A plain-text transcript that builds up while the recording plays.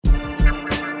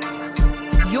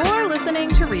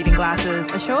listening to Reading Glasses,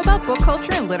 a show about book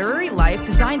culture and literary life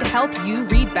designed to help you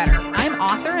read better. I'm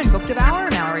author and book devourer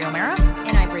Mallory O'Mara.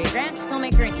 And I'm Bria Grant,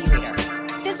 filmmaker and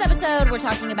e-reader. This episode, we're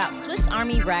talking about Swiss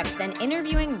Army Rex and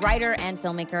interviewing writer and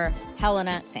filmmaker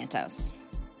Helenna Santos.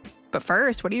 But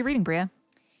first, what are you reading, Bria?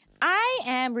 I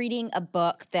am reading a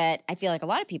book that I feel like a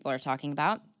lot of people are talking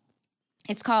about.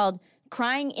 It's called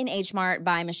Crying in H Mart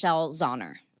by Michelle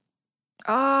Zauner.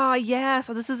 Oh, yeah.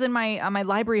 So this is in my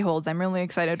library holds. I'm really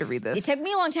excited to read this. It took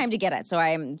me a long time to get it, so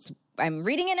I'm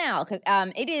reading it now.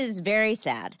 It is very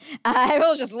sad. I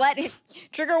will just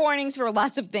trigger warnings for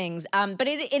lots of things. But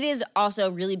it is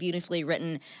also really beautifully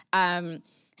written.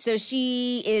 So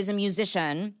she is a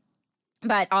musician,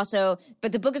 but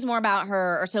the book is more about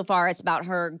her, or so far it's about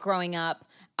her growing up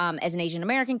as an Asian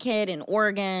American kid in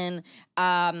Oregon,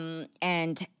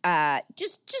 and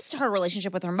just her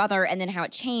relationship with her mother, and then how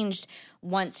it changed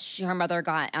once her mother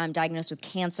got diagnosed with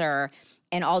cancer,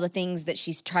 and all the things that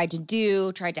she's tried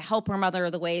to help her mother,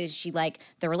 the ways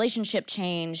the relationship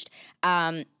changed.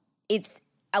 It's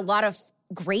a lot of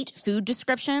great food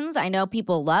descriptions. I know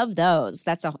people love those.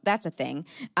 That's a thing.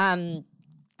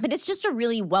 But it's just a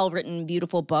really well-written,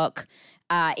 beautiful book.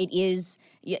 It is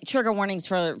trigger warnings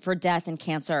for death and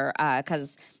cancer,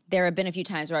 because there have been a few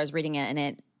times where I was reading it and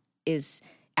it is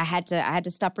I had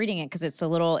to stop reading it because it's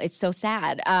so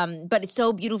sad. But it's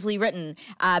so beautifully written.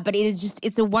 But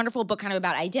it's a wonderful book kind of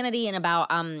about identity and about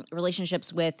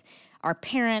relationships with our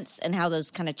parents and how those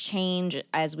kind of change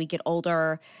as we get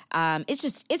older. It's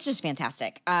just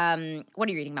fantastic. What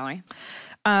are you reading, Mallory?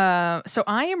 So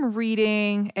I am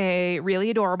reading a really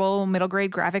adorable middle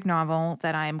grade graphic novel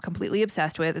that I'm completely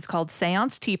obsessed with. It's called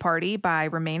Seance Tea Party by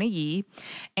Helenna Yee.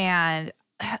 And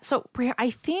so, Bria, I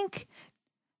think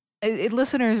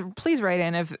listeners, please write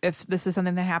in if this is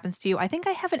something that happens to you. I think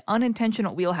I have an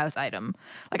unintentional wheelhouse item.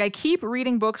 I keep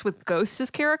reading books with ghosts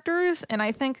as characters, and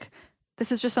I think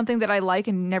this is just something that I like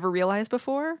and never realized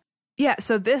before. Yeah,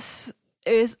 so this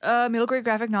is a middle grade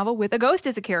graphic novel with a ghost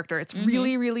as a character. It's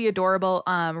really, really adorable.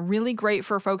 Really great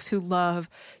for folks who love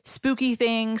spooky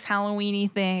things, Halloween-y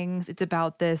things. It's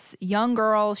about this young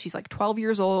girl. She's 12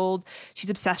 years old. She's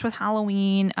obsessed with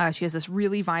Halloween. She has this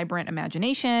really vibrant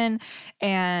imagination,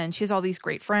 and she has all these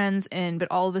great friends. But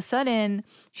all of a sudden,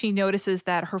 she notices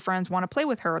that her friends want to play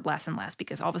with her less and less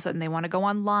because all of a sudden they want to go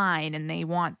online and they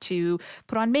want to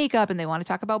put on makeup and they want to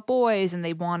talk about boys and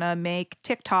they want to make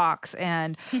TikToks.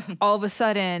 And all of a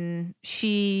sudden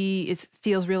she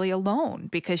feels really alone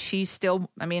because she still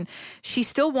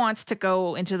wants to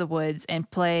go into the woods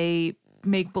and play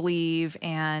make believe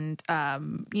and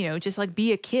just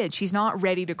be a kid. She's not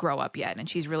ready to grow up yet, and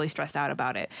she's really stressed out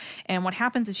about it. And what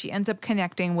happens is she ends up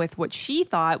connecting with what she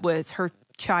thought was her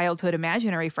childhood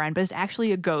imaginary friend, but it's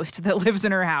actually a ghost that lives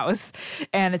in her house,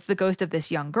 and it's the ghost of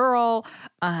this young girl,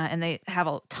 and they have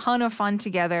a ton of fun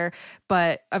together.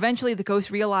 But eventually the ghost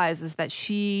realizes that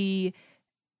she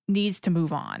needs to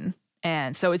move on.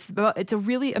 And so it's a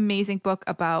really amazing book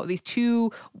about these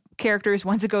two characters.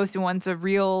 One's a ghost and one's a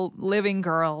real living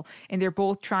girl, and they're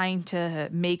both trying to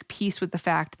make peace with the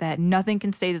fact that nothing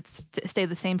can stay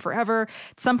the same forever.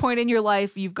 At some point in your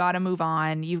life, you've got to move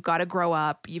on. You've got to grow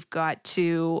up. You've got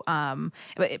to,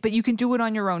 but you can do it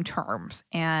on your own terms.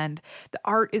 And the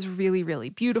art is really, really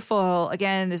beautiful.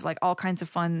 Again, there's all kinds of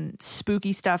fun,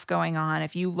 spooky stuff going on.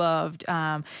 If you loved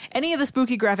any of the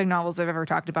spooky graphic novels I've ever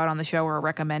talked about on the show or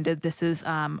recommended, this is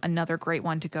another great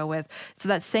one to go with. So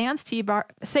that's Seance Tea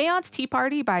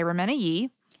Party by Helenna Yee.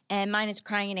 And mine is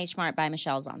Crying in H Mart by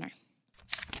Michelle Zauner.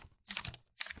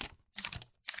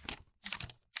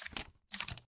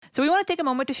 So we want to take a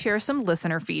moment to share some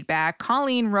listener feedback.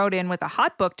 Colleen wrote in with a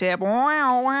hot book tip.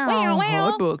 Wow.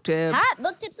 Hot book tip. Hot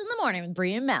book tips in the morning with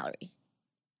Bria and Mallory.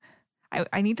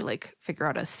 I need to figure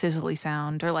out a sizzly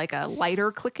sound or a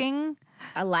lighter clicking.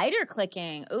 A lighter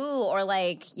clicking. Ooh, or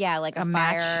a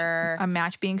fire. A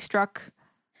match being struck.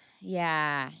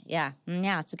 Yeah.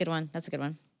 That's a good one.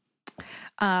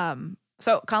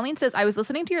 So Colleen says, I was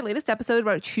listening to your latest episode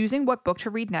about choosing what book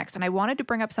to read next, and I wanted to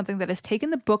bring up something that has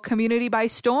taken the book community by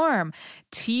storm: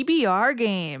 TBR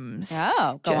games.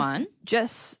 Oh, go on.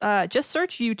 Just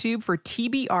search YouTube for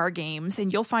TBR games,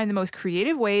 and you'll find the most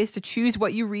creative ways to choose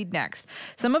what you read next.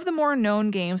 Some of the more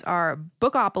known games are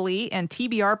Bookopoly and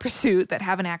TBR Pursuit that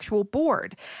have an actual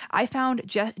board. I found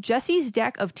Jesse's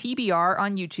Deck of TBR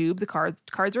on YouTube. The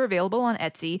cards are available on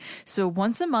Etsy. So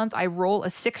once a month, I roll a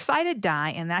 6-sided die,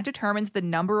 and that determines the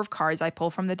number of cards I pull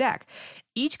from the deck.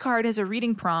 Each card has a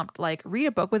reading prompt like read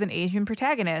a book with an Asian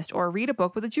protagonist or read a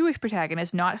book with a Jewish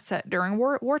protagonist not set during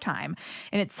wartime.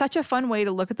 And it's such a fun way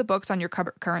to look at the books on your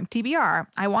current TBR.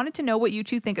 I wanted to know what you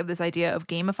two think of this idea of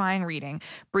gamifying reading.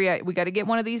 Bria, we got to get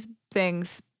one of these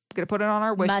things. We're going to put it on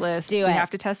our wish list. Do it. We have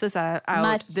to test this out.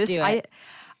 Must do it.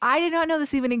 I did not know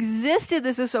this even existed.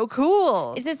 This is so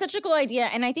cool. This is such a cool idea.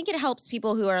 And I think it helps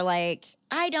people who are like,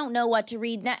 I don't know what to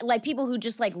read. Like people who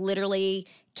just like literally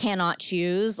cannot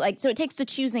choose. Like, so it takes the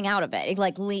choosing out of it. It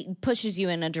like pushes you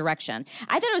in a direction.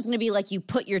 I thought it was going to be like you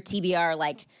put your TBR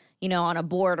like, you know, on a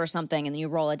board or something and then you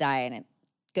roll a die and it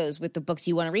goes with the books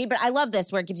you want to read. But I love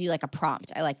this where it gives you like a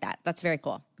prompt. I like that. That's very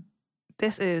cool.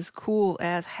 This is cool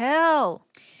as hell.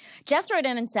 Jess wrote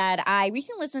in and said, I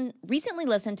recently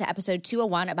listened to episode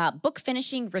 201 about book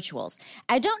finishing rituals.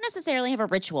 I don't necessarily have a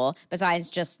ritual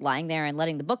besides just lying there and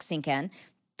letting the book sink in.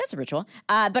 That's a ritual.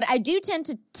 But I do tend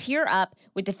to tear up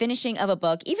with the finishing of a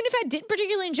book, even if I didn't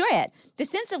particularly enjoy it. The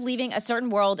sense of leaving a certain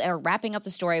world or wrapping up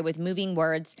the story with moving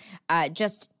words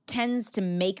just tends to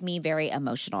make me very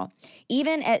emotional.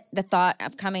 Even at the thought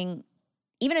of coming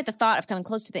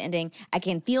close to the ending, I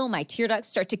can feel my tear ducts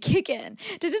start to kick in.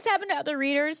 Does this happen to other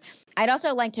readers? I'd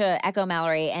also like to echo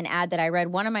Mallory and add that I read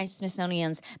one of my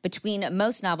Smithsonian's between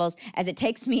most novels, as it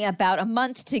takes me about a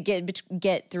month to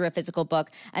get through a physical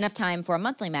book, enough time for a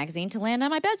monthly magazine to land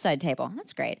on my bedside table.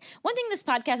 That's great. One thing this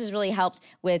podcast has really helped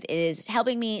with is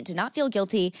helping me to not feel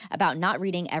guilty about not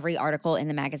reading every article in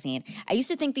the magazine. I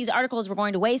used to think these articles were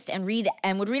going to waste and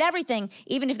would read everything,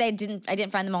 even if I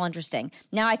didn't find them all interesting.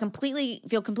 Now I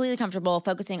feel completely comfortable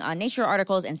focusing on nature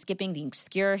articles and skipping the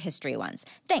obscure history ones.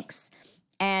 Thanks.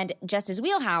 And Justice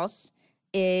Wheelhouse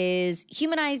is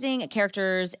humanizing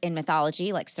characters in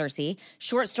mythology like Circe,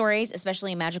 short stories,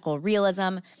 especially magical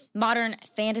realism, modern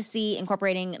fantasy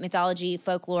incorporating mythology,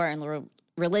 folklore, and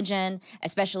religion,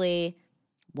 especially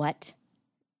what?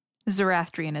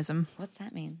 Zoroastrianism. What's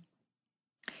that mean?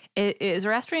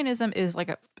 Zoroastrianism is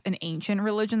like an ancient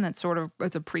religion that's sort of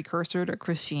it's a precursor to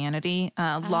Christianity.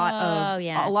 A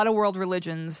lot of world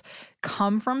religions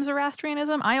come from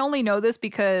Zoroastrianism. I only know this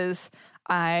because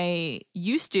I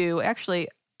used to actually.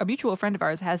 A mutual friend of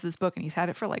ours has this book, and he's had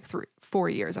it for like 4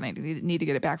 years, and I need to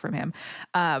get it back from him.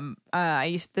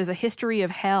 There's a History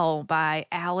of Hell by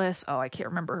Alice. Oh, I can't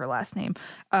remember her last name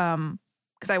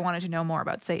because I wanted to know more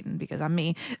about Satan because I'm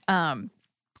me.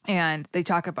 And they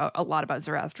talk about a lot about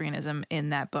Zoroastrianism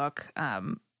in that book.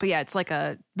 But yeah, it's like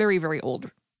a very, very old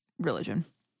religion.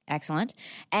 Excellent.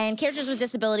 And characters with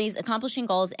disabilities, accomplishing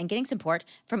goals, and getting support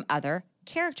from other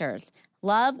characters.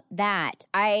 Love that.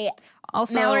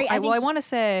 Mallory, I want to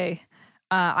say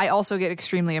I also get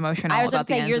extremely emotional. I was about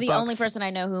going to say, you're the books. only person I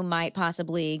know who might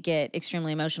possibly get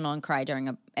extremely emotional and cry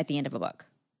at the end of a book.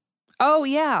 Oh,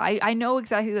 yeah. I know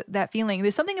exactly that feeling.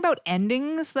 There's something about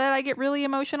endings that I get really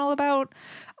emotional about.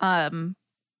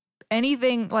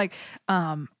 Anything like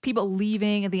people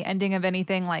leaving at the ending of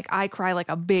anything, like I cry like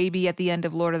a baby at the end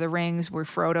of Lord of the Rings where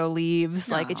Frodo leaves.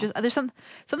 No. Like it just there's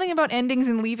something about endings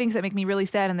and leavings that make me really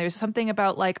sad. And there's something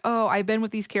about like, oh, I've been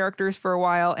with these characters for a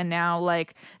while, and now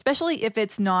like, especially if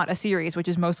it's not a series, which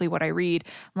is mostly what I read,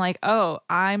 I'm like, oh,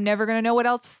 I'm never gonna know what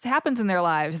else happens in their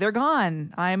lives. They're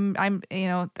gone.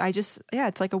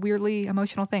 It's like a weirdly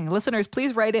emotional thing. Listeners,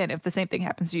 please write in if the same thing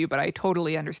happens to you. But I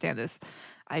totally understand this.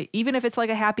 Even if it's like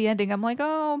a happy ending, I'm like,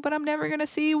 oh, but I'm never going to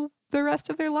see the rest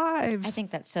of their lives. I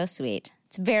think that's so sweet.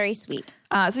 It's very sweet.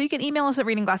 So you can email us at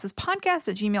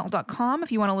readingglassespodcast@gmail.com. If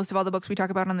you want a list of all the books we talk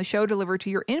about on the show delivered to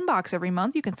your inbox every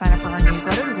month, you can sign up for our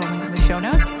newsletter. There's a link in the show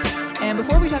notes. And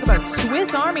before we talk about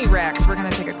Swiss Army Rex, we're going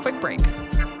to take a quick break.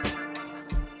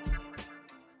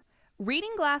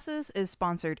 Reading Glasses is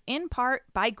sponsored in part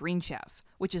by Green Chef,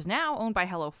 which is now owned by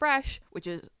HelloFresh, which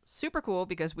is super cool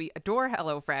because we adore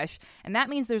HelloFresh, and that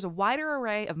means there's a wider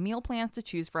array of meal plans to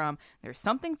choose from. There's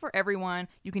something for everyone.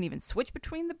 You can even switch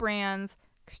between the brands.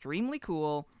 Extremely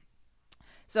cool.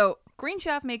 So Green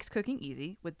Chef makes cooking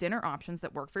easy with dinner options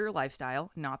that work for your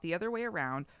lifestyle, not the other way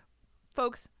around.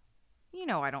 Folks, you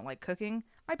know I don't like cooking.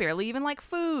 I barely even like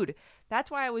food. That's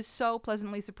why I was so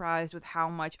pleasantly surprised with how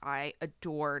much I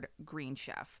adored Green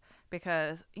Chef.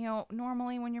 Because,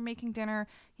 normally when you're making dinner,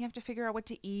 you have to figure out what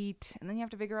to eat, and then you have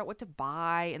to figure out what to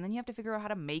buy, and then you have to figure out how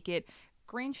to make it.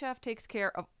 Green Chef takes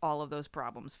care of all of those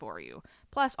problems for you.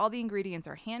 Plus, all the ingredients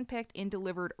are handpicked and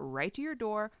delivered right to your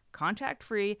door,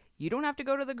 contact-free. You don't have to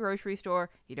go to the grocery store.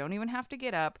 You don't even have to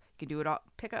get up. You can do it all.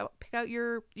 Pick out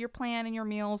your plan and your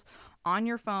meals on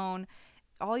your phone.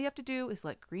 All you have to do is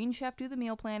let Green Chef do the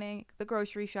meal planning, the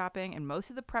grocery shopping, and most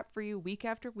of the prep for you week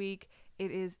after week. It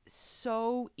is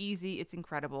so easy. It's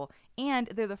incredible. And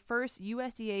they're the first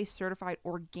USDA certified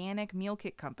organic meal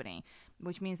kit company,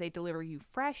 which means they deliver you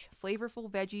fresh,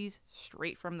 flavorful veggies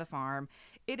straight from the farm.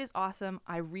 It is awesome.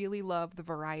 I really love the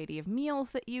variety of meals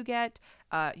that you get.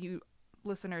 You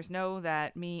listeners know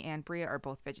that me and Bria are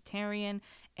both vegetarian,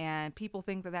 and people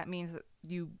think that means that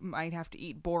you might have to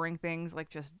eat boring things like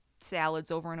just salads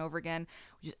over and over again,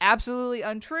 which is absolutely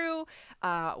untrue.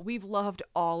 We've loved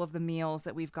all of the meals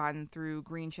that we've gotten through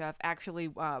Green Chef.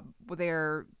 Actually,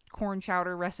 their corn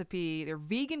chowder recipe, their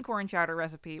vegan corn chowder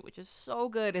recipe, which is so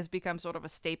good, has become sort of a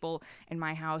staple in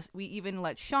my house. We even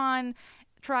let Sean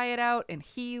try it out, and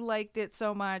he liked it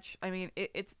so much. I mean,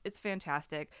 it's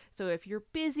fantastic. So if you're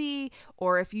busy,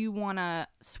 or if you want to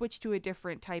switch to a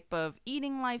different type of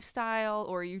eating lifestyle,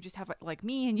 or you just have, like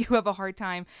me, and you have a hard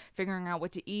time figuring out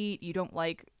what to eat, you don't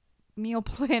like meal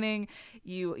planning,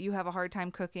 you have a hard time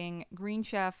cooking, Green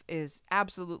Chef is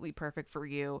absolutely perfect for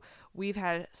you. We've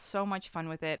had so much fun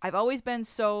with it. I've always been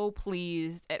so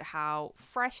pleased at how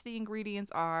fresh the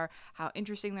ingredients are, how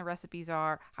interesting the recipes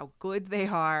are, how good they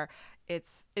are.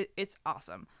 It's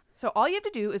awesome. So all you have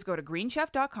to do is go to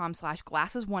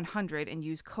greenchef.com/glasses100 and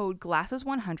use code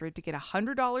glasses100 to get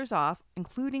 $100 off,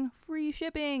 including free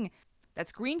shipping.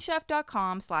 That's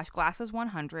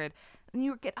greenchef.com/glasses100, and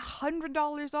you get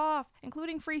 $100 off,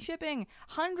 including free shipping.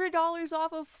 $100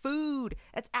 off of food.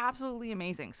 That's absolutely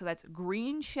amazing. So that's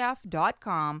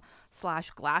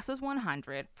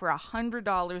greenchef.com/glasses100 for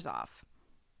 $100 off.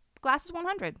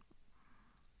 Glasses100.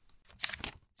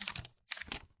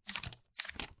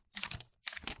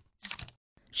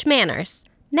 Schmanners.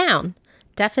 Noun.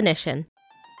 Definition.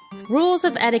 Rules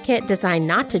of etiquette designed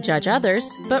not to judge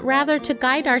others, but rather to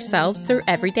guide ourselves through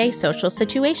everyday social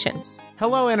situations.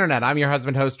 Hello, Internet. I'm your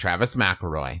husband host, Travis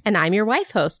McElroy. And I'm your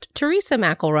wife host, Teresa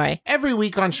McElroy. Every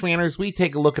week on Schmanners, we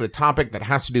take a look at a topic that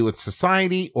has to do with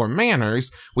society or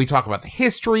manners. We talk about the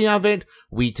history of it.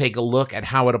 We take a look at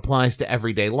how it applies to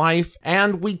everyday life.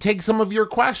 And we take some of your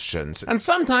questions. And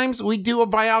sometimes we do a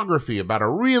biography about a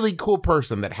really cool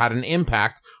person that had an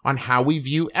impact on how we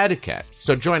view etiquette.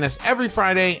 So join us every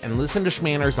Friday and listen to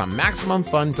Schmanners on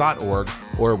MaximumFun.org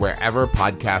or wherever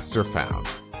podcasts are found.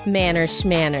 Manners,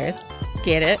 schmanners.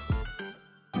 Get it?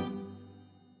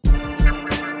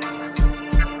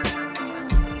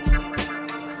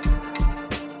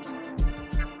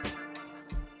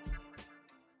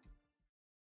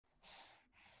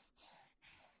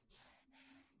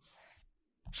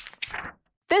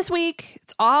 This week,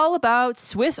 it's all about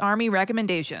Swiss Army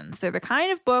recommendations. They're the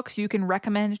kind of books you can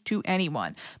recommend to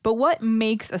anyone. But what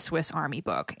makes a Swiss Army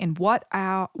book, and what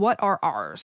are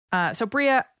ours? So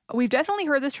Bria, we've definitely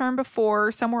heard this term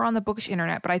before somewhere on the bookish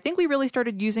internet, but I think we really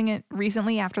started using it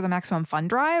recently after the Maximum Fun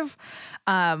Drive,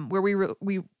 where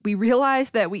we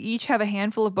realized that we each have a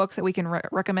handful of books that we can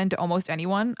recommend to almost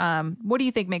anyone. What do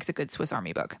you think makes a good Swiss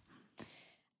Army book?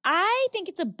 I think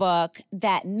it's a book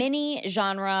that many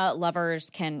genre lovers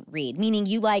can read, meaning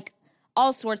you like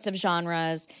all sorts of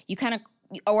genres. You kind of,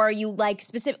 or you like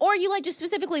just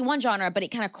specifically one genre, but it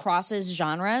kind of crosses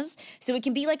genres. So it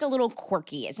can be like a little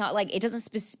quirky. It's not like it doesn't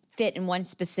fit in one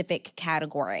specific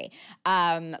category.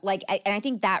 And I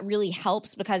think that really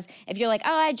helps, because if you're like,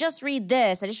 oh, I just read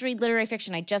this, I just read literary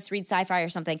fiction, I just read sci-fi or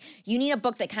something, you need a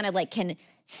book that kind of like can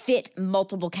fit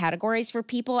multiple categories for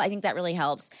people. I think that really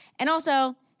helps. And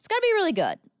also, it's got to be really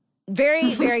good.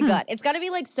 Very, very good. It's got to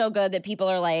be like so good that people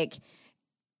are like,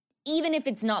 even if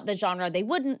it's not the genre they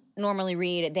wouldn't normally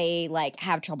read, they like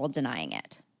have trouble denying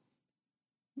it.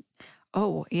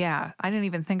 Oh, yeah. I didn't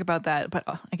even think about that, but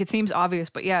like it seems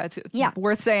obvious, but yeah, it's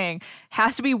worth saying.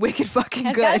 Has to be wicked fucking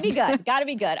good. Got to be good. Got to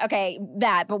be good. Okay,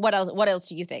 but what else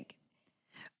do you think?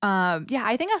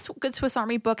 I think a good Swiss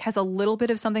Army book has a little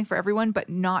bit of something for everyone, but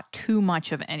not too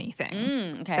much of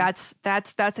anything. Okay. That's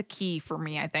a key for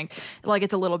me, I think. Like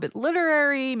it's a little bit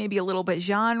literary, maybe a little bit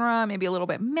genre, maybe a little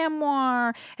bit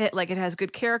memoir. It has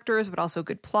good characters, but also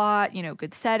good plot,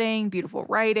 good setting, beautiful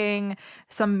writing,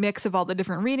 some mix of all the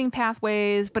different reading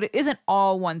pathways, but it isn't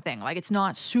all one thing. Like it's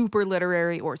not super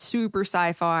literary or super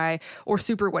sci-fi or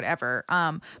super whatever.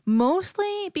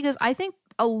 Mostly because I think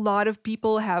a lot of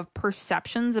people have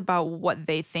perceptions about what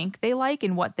they think they like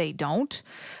and what they don't.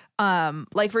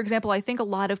 Like, for example, I think a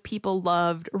lot of people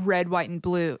loved Red, White, and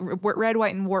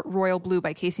Royal Blue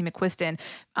by Casey McQuiston,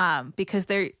 because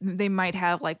they might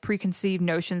have like preconceived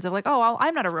notions of like, oh, well,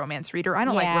 I'm not a romance reader. I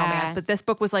don't like romance, but this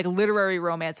book was like literary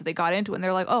romance. So they got into it and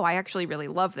they're like, oh, I actually really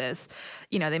love this.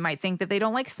 They might think that they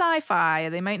don't like sci-fi.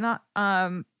 They might not,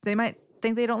 they might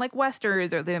think they don't like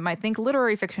westerns, or they might think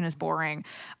literary fiction is boring.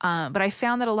 But I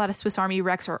found that a lot of Swiss Army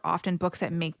recs are often books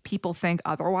that make people think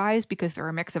otherwise because they're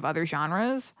a mix of other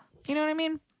genres. You know what I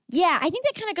mean? Yeah, I think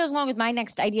that kind of goes along with my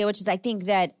next idea, which is I think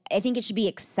it should be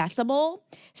accessible.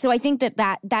 So I think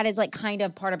that is like kind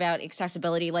of part about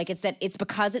accessibility. Like it's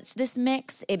because it's this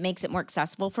mix, it makes it more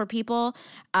accessible for people.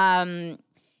 And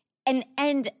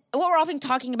what we're often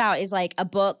talking about is like a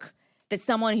book that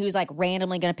someone who's like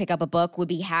randomly going to pick up a book would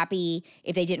be happy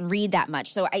if they didn't read that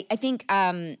much. So I think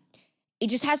it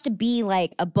just has to be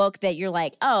like a book that you're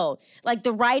like, oh, like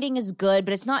the writing is good,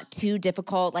 but it's not too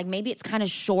difficult. Like maybe it's kind of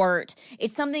short.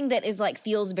 It's something that is like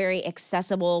feels very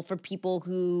accessible for people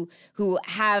who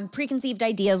have preconceived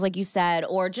ideas, like you said,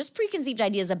 or just preconceived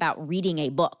ideas about reading a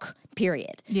book.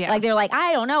 Period. Yeah. Like they're like,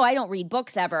 I don't know, I don't read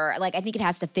books ever. Like I think it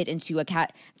has to fit into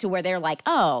to where they're like,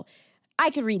 oh, I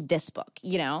could read this book,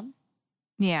 you know?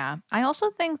 Yeah. I also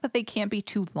think that they can't be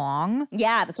too long.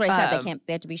 Yeah, that's what I said.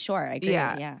 They have to be short. I agree.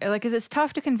 Yeah. Like, because it's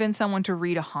tough to convince someone to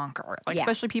read a honker. Like,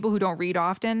 especially people who don't read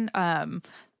often.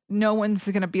 No one's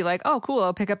going to be like, oh, cool,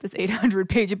 I'll pick up this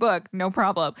 800-page book. No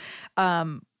problem.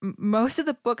 Most of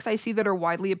the books I see that are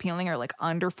widely appealing are like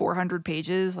under 400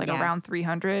 pages, like around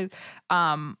 300.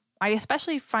 I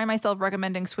especially find myself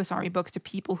recommending Swiss Army books to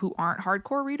people who aren't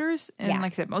hardcore readers. And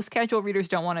like I said, most casual readers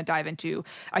don't want to dive into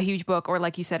a huge book or,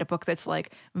 like you said, a book that's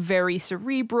like very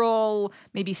cerebral,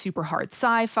 maybe super hard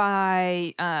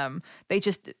sci-fi. They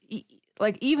just,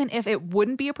 like, even if it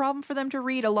wouldn't be a problem for them to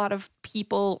read, a lot of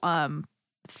people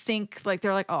think like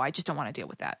they're like, oh, I just don't want to deal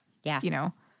with that. Yeah. You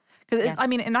know? Because I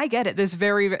mean, and I get it. There's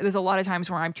a lot of times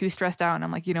where I'm too stressed out and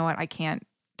I'm like, you know what? I can't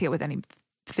deal with any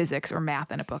physics or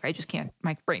math in a book. I just can't,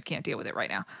 my brain can't deal with it right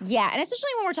now. Yeah, and especially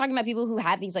when we're talking about people who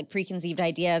have these like preconceived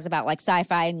ideas about like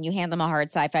sci-fi, and you hand them a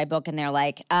hard sci-fi book and they're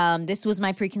like, this was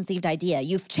my preconceived idea.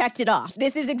 You've checked it off.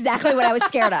 This is exactly what I was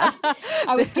scared of.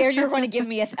 I was scared you were going to give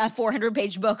me a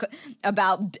 400-page book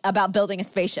about building a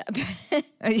spaceship.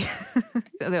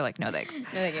 They're like, no thanks. No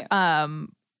thank you.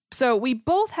 So we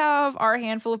both have our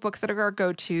handful of books that are our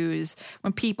go-tos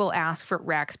when people ask for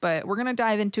recs, but we're going to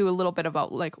dive into a little bit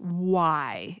about like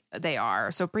why they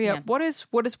are. So Bria, what's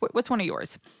one of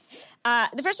yours?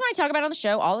 The first one I talk about on the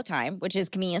show all the time, which is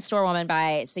Convenience Store Woman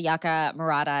by Sayaka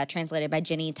Murata, translated by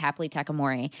Jenny Tapley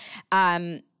Takamori.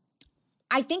 I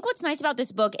think what's nice about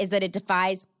this book is that it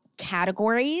defies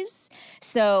categories.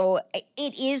 So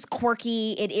it is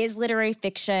quirky, it is literary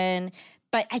fiction,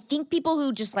 but I think people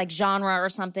who just like genre or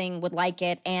something would like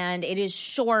it, and it is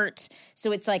short,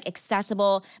 so it's like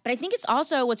accessible. But I think it's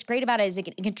also, what's great about it is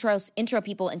it can intro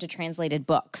people into translated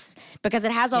books, because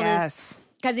it has all this,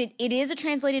 because it is a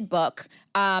translated book,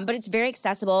 but it's very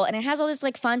accessible, and it has all this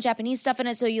like fun Japanese stuff in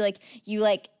it. So you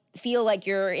feel like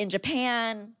you're in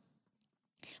Japan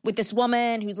with this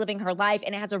woman who's living her life,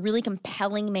 and it has a really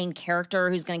compelling main character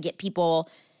who's going to get people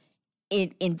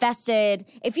invested.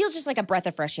 It feels just like a breath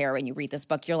of fresh air when you read this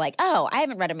book. You're like, oh, I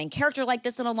haven't read a main character like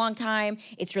this in a long time.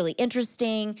 It's really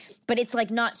interesting, but it's like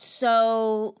not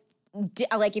so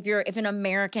like if an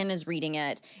American is reading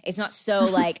it, it's not so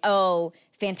like, oh,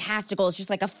 fantastical. It's just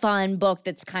like a fun book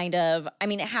that's kind of, I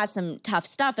mean, it has some tough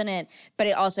stuff in it, but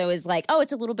it also is like, oh,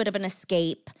 it's a little bit of an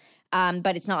escape.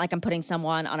 But it's not like I'm putting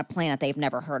someone on a planet they've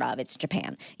never heard of. It's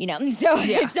Japan, you know? So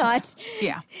it's not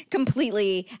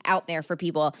completely out there for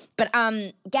people. But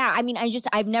I mean,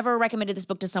 I've never recommended this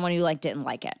book to someone who like didn't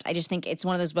like it. I just think it's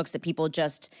one of those books that people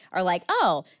just are like,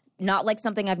 oh, not like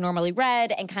something I've normally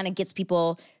read, and kind of gets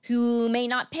people who may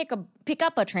not pick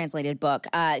up a translated book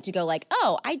to go like,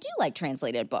 oh, I do like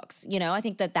translated books. You know, I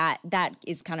think that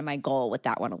is kind of my goal with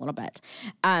that one a little bit.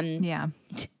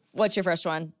 What's your first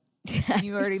one?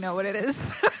 You already know what it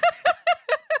is.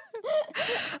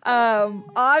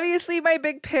 Obviously my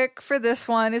big pick for this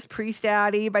one is Priest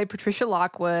Daddy by Patricia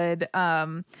Lockwood,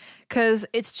 because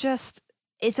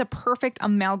it's a perfect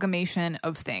amalgamation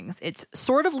of things. It's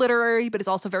sort of literary, but it's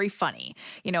also very funny.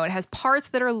 You know, it has parts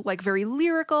that are like very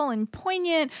lyrical and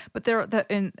poignant, but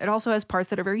and it also has parts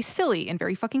that are very silly and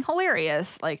very fucking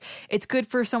hilarious. Like, it's good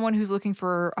for someone who's looking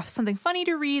for something funny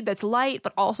to read that's light,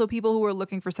 but also people who are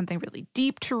looking for something really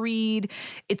deep to read.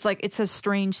 It's like, it's a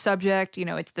strange subject. You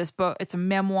know, it's this book, it's a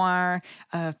memoir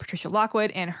of Patricia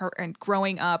Lockwood and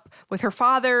growing up with her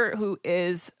father, who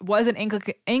was an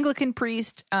Anglican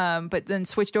priest, but then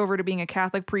switched over to being a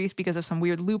Catholic priest because of some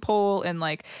weird loophole and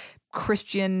like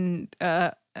Christian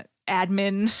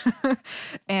admin.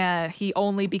 And he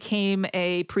only became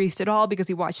a priest at all because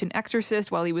he watched The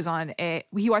Exorcist while he was on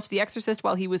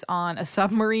a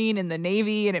submarine in the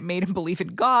Navy, and it made him believe in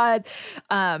God.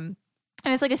 And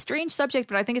it's like a strange subject,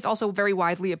 but I think it's also very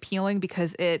widely appealing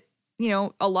because it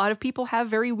a lot of people have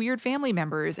very weird family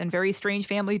members and very strange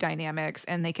family dynamics,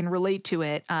 and they can relate to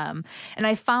it. And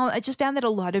I just found that a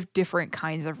lot of different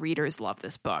kinds of readers love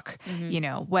this book.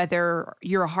 Whether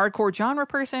you're a hardcore genre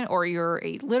person or you're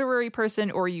a literary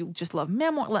person or you just love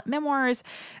memoirs.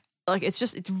 Like it's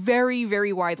very,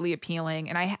 very widely appealing.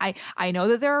 And I know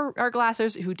that there are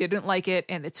glassers who didn't like it,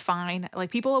 and it's fine. Like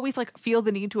people always like feel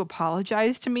the need to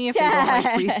apologize to me if they don't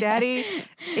like Priest Daddy.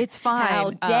 It's fine.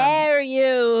 How dare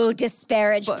you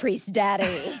disparage Priest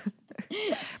Daddy?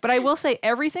 But I will say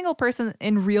every single person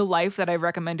in real life that I've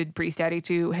recommended Priest Daddy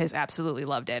to has absolutely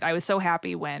loved it. I was so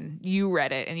happy when you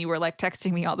read it and you were like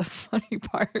texting me all the funny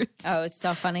parts. Oh, it's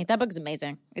so funny. That book's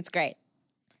amazing. It's great.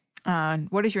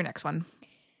 What is your next one?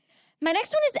 My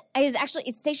next one is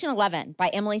actually Station 11 by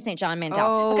Emily St. John Mandel.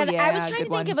 Oh, because yeah, I was trying to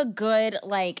good think of a good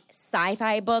like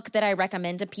sci-fi book that I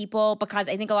recommend to people, because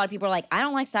I think a lot of people are like, I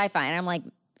don't like sci-fi. And I'm like,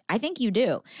 I think you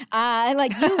do.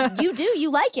 You do. You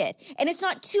like it. And it's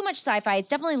not too much sci-fi. It's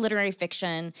definitely literary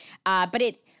fiction. But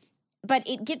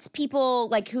it gets people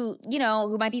like who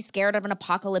might be scared of an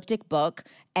apocalyptic book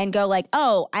and go like,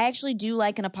 oh, I actually do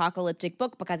like an apocalyptic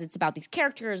book because it's about these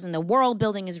characters and the world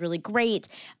building is really great.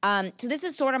 So this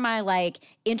is sort of my like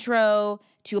intro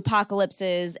to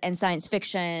apocalypses and science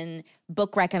fiction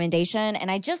book recommendation. And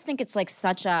I just think it's like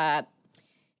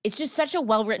it's just such a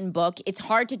well-written book. It's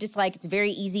hard to dislike. It's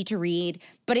very easy to read,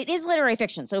 but it is literary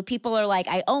fiction. So people are like,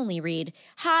 I only read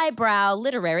highbrow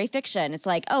literary fiction. It's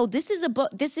like, oh, this is a book.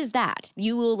 This is that.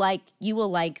 You will like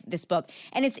this book.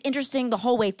 And it's interesting the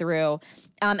whole way through.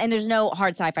 And there's no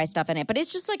hard sci-fi stuff in it, but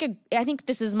it's just like I think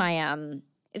this is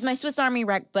it's my Swiss Army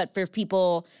wreck, but for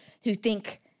people who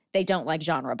think they don't like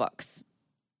genre books.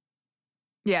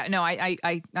 Yeah, no, I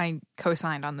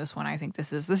co-signed on this one. I think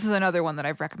this is another one that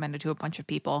I've recommended to a bunch of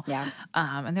people. Yeah.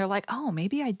 And they're like, oh,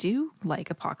 maybe I do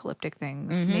like apocalyptic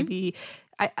things. Mm-hmm. Maybe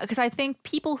because I think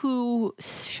people who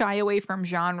shy away from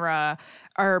genre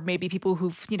are maybe people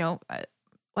who've,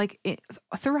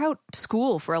 throughout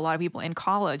school, for a lot of people in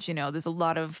college, there's a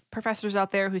lot of professors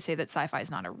out there who say that sci-fi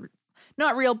is not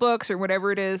real books or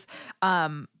whatever it is.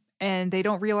 And they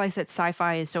don't realize that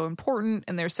sci-fi is so important,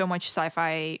 and there's so much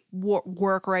sci-fi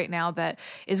work right now that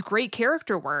is great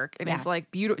character work, and it's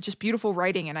like beautiful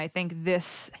writing. And I think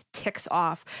this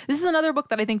is another book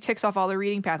that I think ticks off all the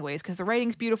reading pathways because the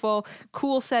writing's beautiful,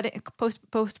 cool setting,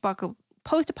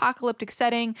 post-apocalyptic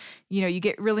setting. You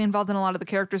get really involved in a lot of the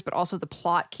characters, but also the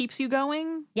plot keeps you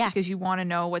going. Yeah, because you want to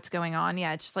know what's going on.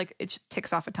 Yeah, it's just like it just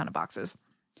ticks off a ton of boxes.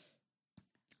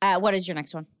 What is your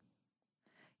next one?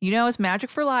 It's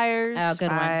Magic for Liars. Oh, good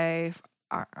one.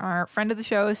 Our friend of the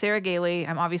show, Sarah Gailey.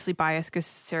 I'm obviously biased because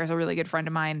Sarah's a really good friend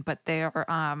of mine, but they are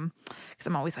because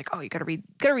I'm always like, oh, you gotta read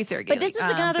Sarah Gailey. But this is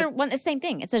another one. The same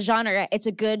thing. It's a genre. It's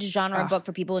a good genre book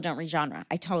for people who don't read genre.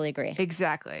 I totally agree.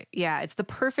 Exactly. Yeah, it's the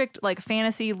perfect like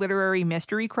fantasy literary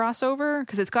mystery crossover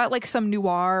because it's got like some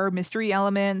noir mystery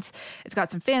elements. It's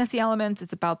got some fantasy elements.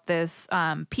 It's about this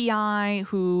PI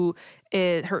who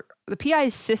the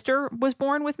PI's sister was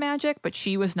born with magic, but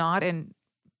she was not, and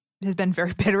has been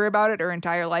very bitter about it her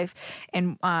entire life,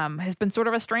 and has been sort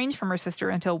of estranged from her sister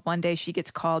until one day she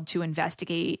gets called to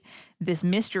investigate this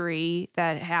mystery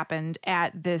that happened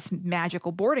at this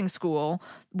magical boarding school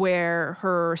where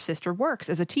her sister works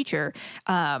as a teacher.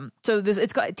 So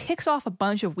it ticks off a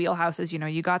bunch of wheelhouses.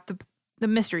 You got the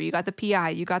mystery, you got the PI,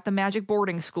 you got the magic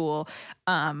boarding school,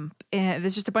 and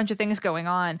there's just a bunch of things going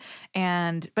on.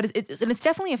 But it's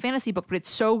definitely a fantasy book, but it's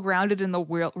so grounded in the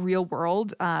real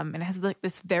world, and it has like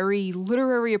this very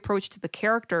literary approach to the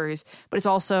characters, but it's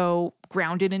also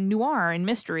grounded in noir and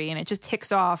mystery, and it just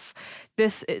ticks off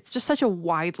this. It's just such a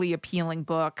widely appealing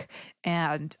book.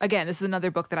 And again, this is another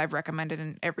book that I've recommended,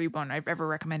 and everyone I've ever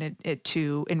recommended it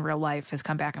to in real life has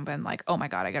come back and been like, oh my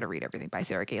God, I got to read everything by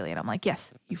Sarah Gailey. And I'm like,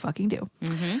 yes, you fucking do.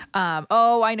 Mm-hmm.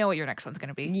 I know what your next one's going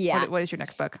to be. Yeah. What is your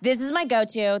next book? This is my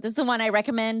go-to. This is the one I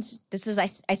recommend.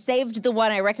 I saved the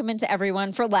one I recommend to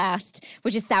everyone for last,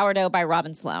 which is Sourdough by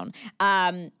Robin Sloan.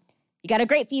 You got a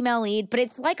great female lead, but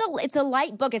it's a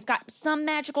light book. It's got some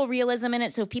magical realism in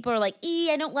it. So if people are like,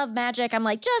 I don't love magic, I'm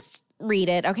like, just read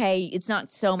it, okay? It's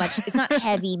not so much. It's not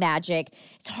heavy magic.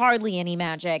 It's hardly any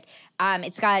magic.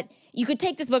 You could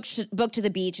take this book to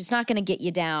the beach. It's not going to get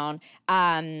you down.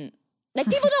 Like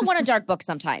people don't want a dark book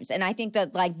sometimes, and I think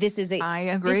that like this is I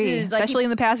agree, especially in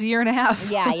the past year and a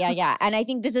half. Yeah. And I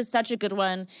think this is such a good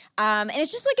one. And it's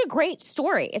just like a great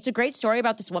story. It's a great story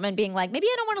about this woman being like, maybe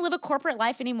I don't want to live a corporate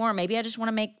life anymore. Maybe I just want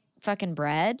to make fucking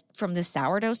bread from this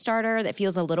sourdough starter that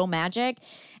feels a little magic,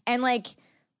 and like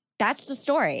that's the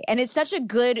story. And it's such a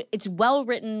good. It's well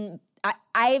written.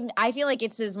 I feel like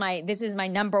this is my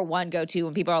number one go to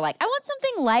when people are like, I want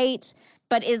something light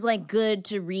but is like good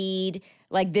to read.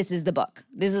 Like, this is the book.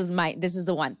 This is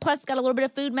the one. Plus, it's got a little bit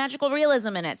of food magical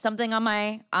realism in it. Something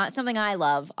I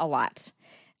love a lot.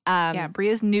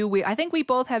 Bria's new. I think we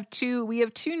both have two. We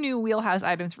have two new wheelhouse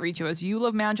items for each of us. You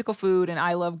love magical food, and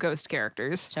I love ghost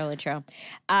characters. Totally true.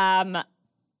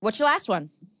 What's your last one?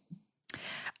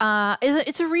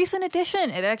 It's a recent addition.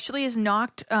 It actually is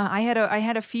knocked. I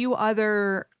had a few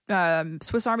other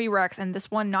Swiss Army Rex, and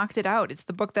this one knocked it out. It's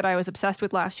the book that I was obsessed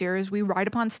with last year. Is We Ride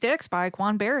Upon Sticks by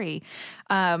Quan Barry.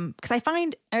 Because I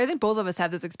think both of us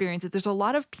have this experience. That there's a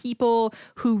lot of people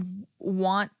who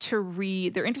want to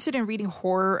read. They're interested in reading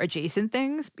horror adjacent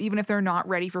things, even if they're not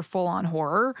ready for full on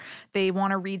horror. They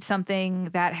want to read something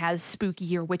that has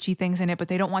spooky or witchy things in it, but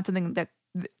they don't want something that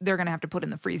they're going to have to put in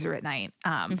the freezer at night.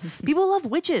 People love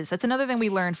witches. That's another thing we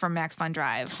learned from Max Fun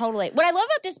Drive. Totally. What I love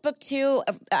about this book, too,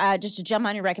 just to jump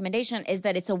on your recommendation, is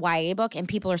that it's a YA book and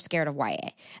people are scared of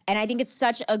YA. And I think it's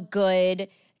such a good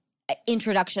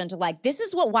introduction to, like, this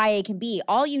is what YA can be.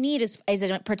 All you need is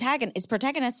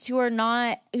protagonists who are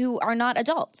not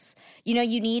adults. You know,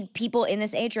 you need people in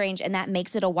this age range, and that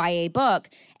makes it a YA book.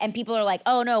 And people are like,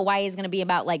 oh no, YA is going to be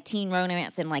about like teen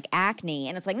romance and like acne.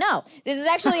 And it's like, no, this is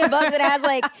actually a book that has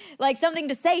like something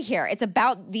to say here. It's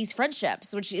about these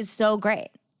friendships, which is so great.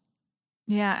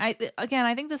 Yeah, I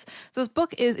think this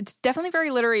book it's definitely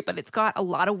very literary, but it's got a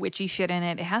lot of witchy shit in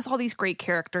it. It has all these great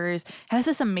characters, has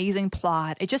this amazing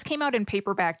plot. It just came out in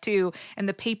paperback too, and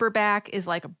the paperback is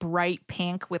like bright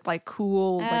pink with like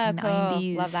cool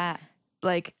 90s. Love that.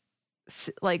 Like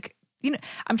you know,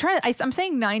 I'm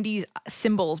saying 90s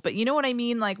symbols, but you know what I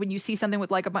mean? Like when you see something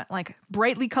with like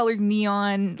brightly colored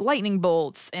neon lightning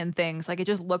bolts and things, like it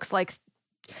just looks like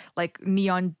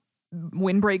neon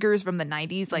windbreakers from the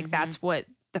 90s. Like that's what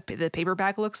the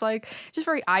paperback looks like. Just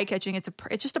very eye-catching. It's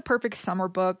just a perfect summer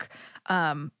book.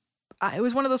 It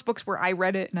was one of those books where I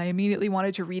read it and I immediately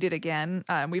wanted to read it again.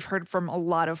 We've heard from a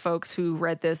lot of folks who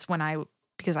read this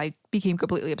because I became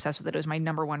completely obsessed with it. It was my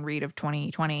number one read of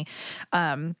 2020.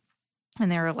 And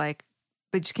they were like,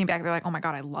 they just came back. They're like, "Oh my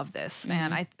God, I love this!"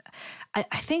 And I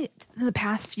think in the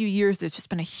past few years, there's just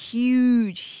been a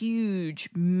huge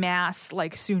mass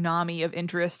like tsunami of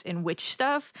interest in witch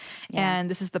stuff, and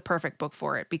this is the perfect book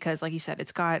for it because, like you said,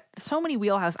 it's got so many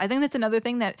wheelhouse. I think that's another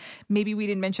thing that maybe we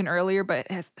didn't mention earlier, but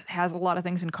has a lot of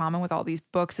things in common with all these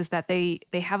books is that they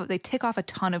tick off a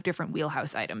ton of different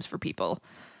wheelhouse items for people.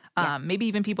 Maybe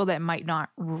even people that might not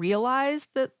realize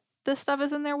that this stuff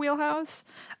is in their wheelhouse.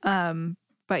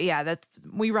 But yeah, that's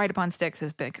We Ride Upon Sticks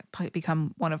has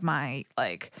become one of my,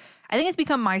 like, I think it's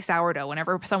become my sourdough.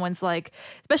 Whenever someone's like,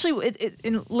 especially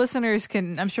listeners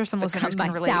can, I'm sure some listeners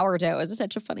can relate. Sourdough is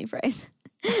such a funny phrase.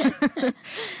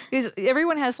 Because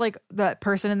everyone has like that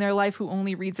person in their life who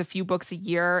only reads a few books a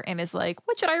year and is like,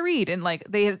 what should I read? And like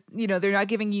they're not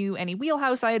giving you any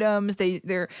wheelhouse items.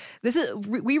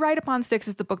 We Ride Upon Sticks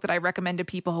is the book that I recommend to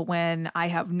people when I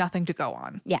have nothing to go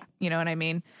on. Yeah. You know what I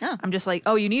mean? Oh. I'm just like,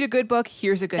 oh, you need a good book.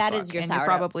 Here's a good book. That is your and sourdough. You're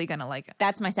probably going to like it.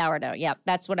 That's my sourdough. Yeah.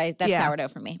 That's sourdough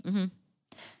for me. Mm-hmm.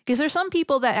 Because there's some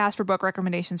people that ask for book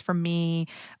recommendations from me.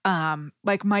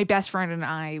 Like my best friend and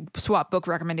I swap book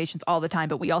recommendations all the time,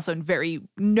 but we also very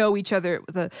know each other,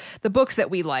 the books that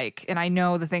we like, and I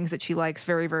know the things that she likes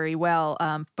very, very well.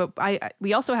 But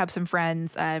we also have some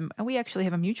friends, and we actually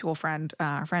have a mutual friend,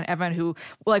 our friend Evan, who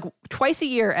like twice a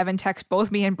year, Evan texts both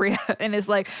me and Bria and is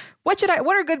like, what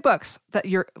are good books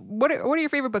what are your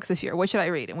favorite books this year? What should I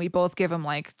read? And we both give him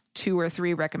like 2 or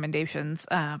 3 recommendations.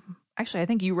 Actually, I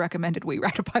think you recommended We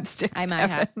Ride Upon Sticks. I might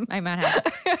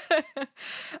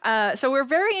have. So we're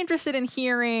very interested in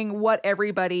hearing what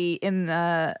everybody in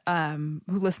the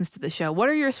who listens to the show. What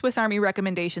are your Swiss Army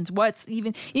recommendations? What's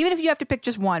even if you have to pick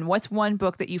just one, what's one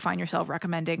book that you find yourself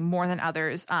recommending more than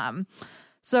others?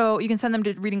 So you can send them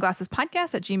to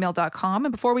readingglassespodcast@gmail.com.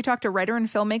 And before we talk to writer and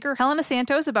filmmaker Helenna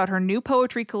Santos about her new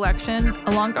poetry collection,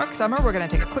 A Long Dark Summer, we're going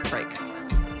to take a quick break.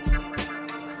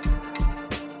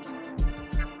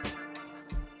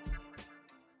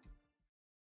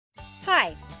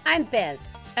 Hi, I'm Biz.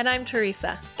 And I'm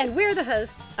Teresa. And we're the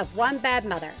hosts of One Bad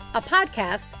Mother, a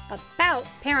podcast about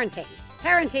parenting.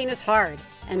 Parenting is hard,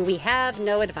 and we have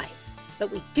no advice.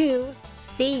 But we do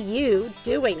see you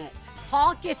doing it.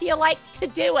 Honk if you like to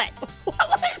do it.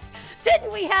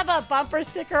 Didn't we have a bumper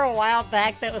sticker a while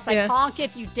back that was like, honk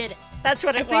if you did it? That's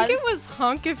what it was. I think it was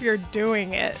honk if you're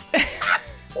doing it.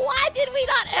 Why did we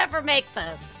not ever make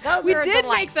those? We did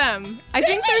make them. I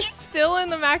think they're still in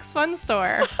the Max Fun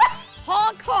store.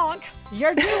 Honk, honk,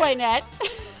 you're doing it.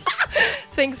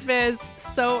 Thanks, Biz.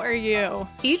 So are you.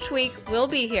 Each week, we'll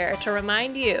be here to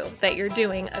remind you that you're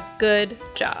doing a good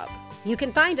job. You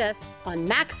can find us on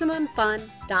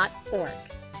MaximumFun.org.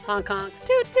 Honk honk.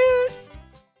 Toot toot.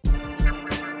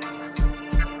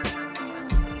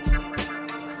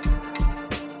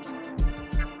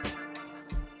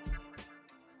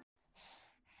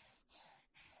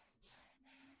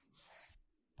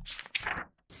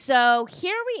 So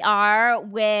here we are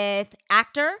with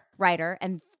actor, writer,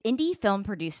 and indie film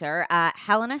producer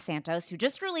Helenna Santos, who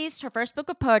just released her first book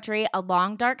of poetry, A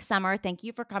Long Dark Summer. Thank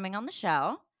you for coming on the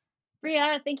show.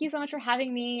 Bria, thank you so much for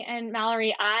having me. And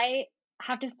Mallory, I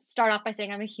have to start off by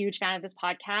saying I'm a huge fan of this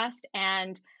podcast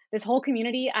and this whole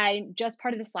community. I'm just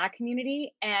part of the Slack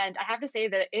community, and I have to say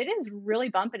that it is really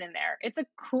bumping in there. It's a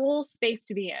cool space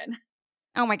to be in.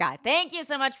 Oh my God. Thank you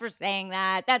so much for saying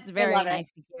that. That's very love it.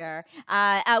 nice to hear.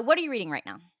 What are you reading right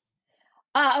now?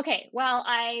 Okay, well,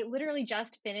 I literally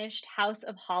just finished House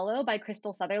of Hollow by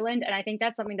Crystal Sutherland, and I think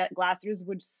that's something that Glassers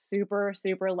would super,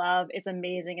 super love. It's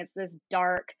amazing. It's this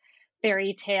dark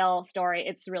fairy tale story.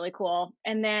 It's really cool.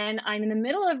 And then I'm in the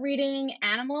middle of reading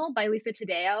Animal by Lisa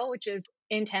Taddeo, which is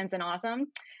intense and awesome.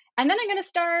 And then I'm going to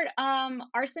start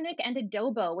Arsenic and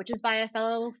Adobo, which is by a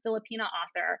fellow Filipina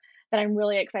author that I'm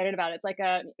really excited about. It's like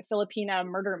a Filipina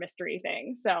murder mystery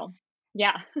thing. So,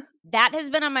 yeah. That has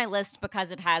been on my list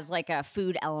because it has like a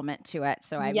food element to it.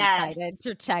 So I'm Yes. excited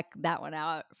to check that one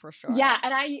out for sure. Yeah,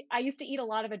 and I used to eat a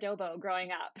lot of adobo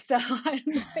growing up, so I'm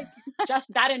like,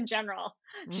 just that in general.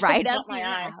 Right just up caught my your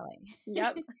eye. alley.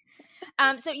 Yep.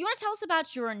 So you want to tell us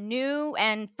about your new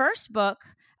and first book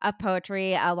of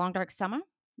poetry, A Long Dark Summer?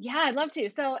 Yeah, I'd love to.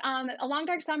 So, A Long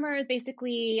Dark Summer is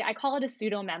basically, I call it a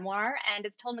pseudo memoir, and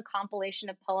it's told in a compilation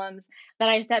of poems that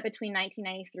I set between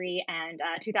 1993 and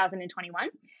 2021.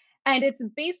 And it's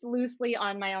based loosely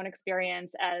on my own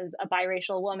experience as a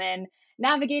biracial woman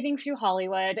navigating through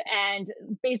Hollywood and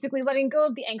basically letting go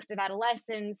of the angst of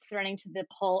adolescence, running to the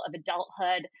pull of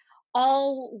adulthood,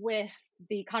 all with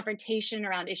the confrontation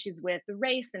around issues with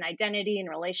race and identity and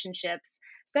relationships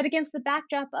set against the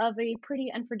backdrop of a pretty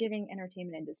unforgiving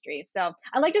entertainment industry. So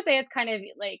I like to say it's kind of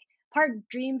like part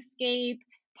dreamscape,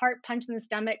 part punch in the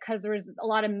stomach, because there was a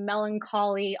lot of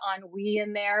melancholy ennui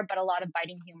in there, but a lot of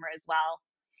biting humor as well.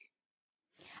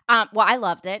 Well, I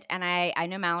loved it, and I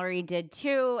know Mallory did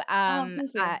too.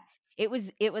 Thank you. It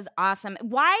was awesome.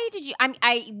 Why did you?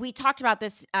 We talked about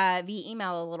this via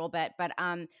email a little bit, but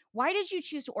why did you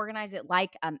choose to organize it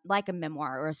like a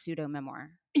memoir or a pseudo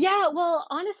memoir? Yeah, well,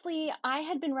 honestly, I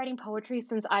had been writing poetry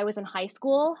since I was in high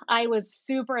school. I was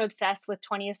super obsessed with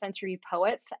 20th century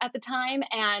poets at the time,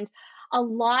 and a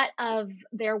lot of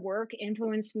their work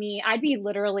influenced me. I'd be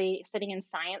literally sitting in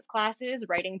science classes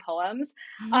writing poems.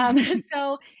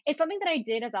 So it's something that I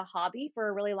did as a hobby for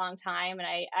a really long time, and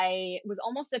I was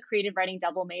almost a creative writing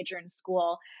double major in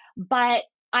school, but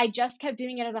I just kept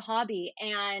doing it as a hobby.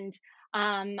 And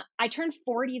I turned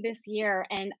 40 this year,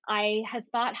 and I had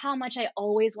thought how much I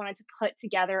always wanted to put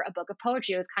together a book of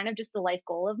poetry. It was kind of just a life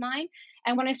goal of mine.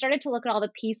 And when I started to look at all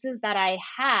the pieces that I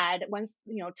had once,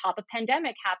 top of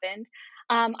pandemic happened,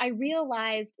 I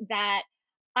realized that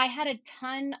I had a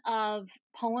ton of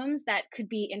poems that could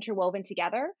be interwoven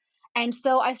together. And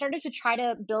so I started to try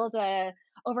to build a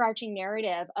overarching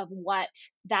narrative of what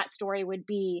that story would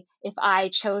be if I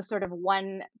chose sort of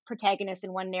one protagonist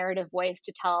and one narrative voice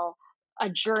to tell a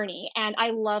journey. And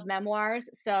I love memoirs,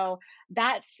 so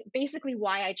that's basically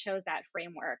why I chose that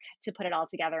framework to put it all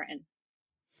together in.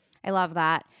 I love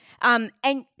that. And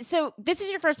so this is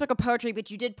your first book of poetry,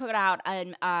 but you did put out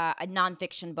a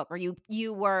nonfiction book, or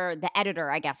you were the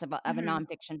editor, I guess, of a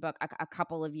nonfiction book a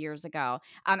couple of years ago.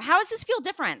 How does this feel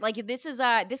different? Like this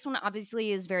one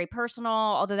obviously is very personal,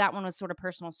 although that one was sort of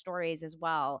personal stories as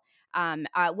well.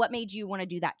 What made you want to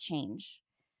do that change?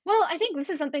 Well, I think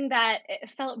this is something that it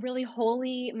felt really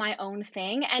wholly my own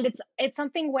thing, and it's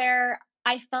something where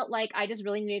I felt like I just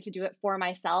really needed to do it for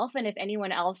myself, and if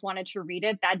anyone else wanted to read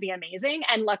it, that'd be amazing.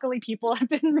 And luckily, people have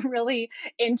been really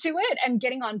into it and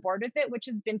getting on board with it, which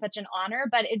has been such an honor.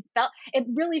 But it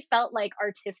really felt like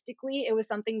artistically, it was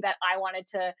something that I wanted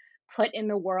to put in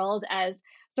the world as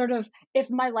sort of,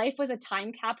 if my life was a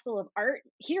time capsule of art,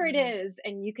 here it is,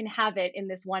 and you can have it in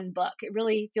this one book. It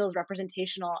really feels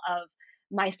representational of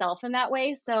myself in that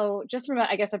way. So just from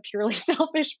I guess a purely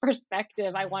selfish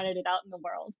perspective, I wanted it out in the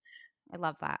world. I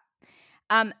love that.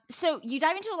 So you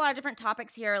dive into a lot of different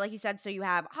topics here, like you said. So you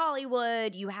have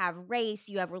Hollywood, you have race,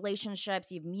 you have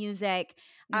relationships, you have music.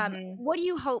 What do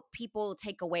you hope people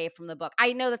take away from the book?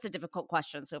 I know that's a difficult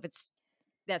question, so if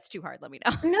that's too hard, let me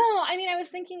know. No, I mean, I was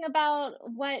thinking about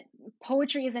what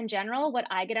poetry is in general, what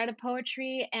I get out of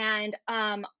poetry, and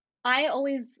I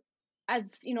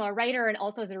as a writer and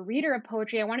also as a reader of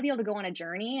poetry, I want to be able to go on a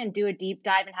journey and do a deep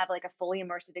dive and have like a fully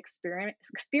immersive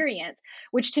experience,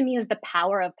 which to me is the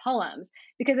power of poems.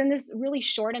 Because in this really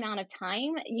short amount of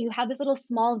time, you have this little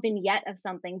small vignette of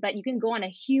something, but you can go on a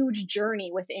huge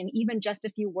journey within even just a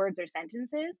few words or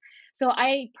sentences. So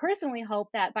I personally hope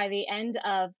that by the end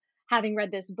of having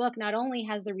read this book, not only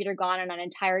has the reader gone on an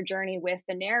entire journey with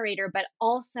the narrator, but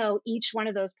also each one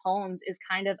of those poems is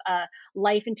kind of a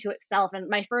life into itself. And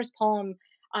my first poem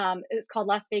is called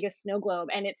Las Vegas Snow Globe,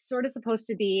 and it's sort of supposed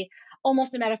to be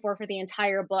almost a metaphor for the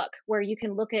entire book, where you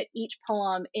can look at each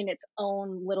poem in its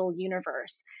own little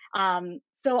universe.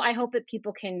 So I hope that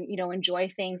people can, enjoy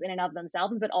things in and of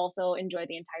themselves, but also enjoy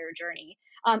the entire journey.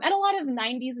 And a lot of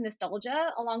 90s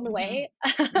nostalgia along the way.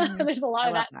 There's a lot I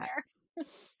of love that in that. there.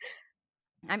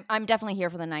 I'm definitely here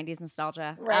for the 90s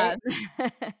nostalgia. Right.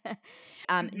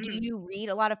 Do you read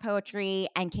a lot of poetry,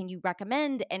 and can you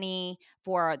recommend any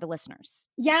for the listeners?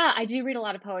 Yeah, I do read a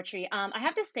lot of poetry. I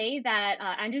have to say that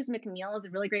Andrews McNeil is a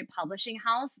really great publishing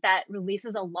house that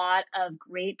releases a lot of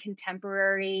great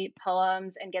contemporary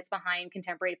poems and gets behind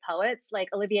contemporary poets. Like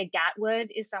Olivia Gatwood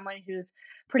is someone who's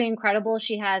pretty incredible.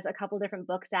 She has a couple different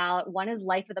books out. One is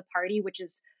Life of the Party, which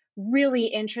is really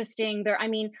interesting. I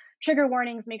mean, trigger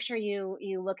warnings. Make sure you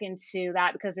look into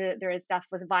that, because there is stuff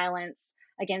with violence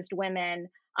against women.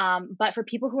 But for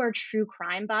people who are true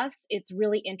crime buffs, it's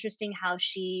really interesting how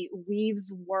she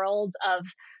weaves worlds of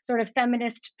sort of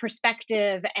feminist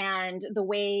perspective and the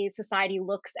way society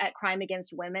looks at crime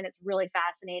against women. It's really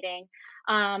fascinating.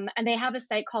 And they have a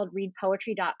site called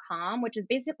readpoetry.com, which is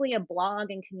basically a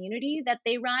blog and community that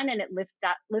they run, and it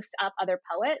lifts up other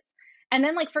poets. And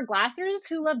then, like, for glassers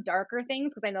who love darker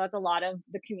things, because I know that's a lot of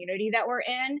the community that we're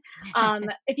in,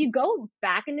 if you go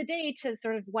back in the day to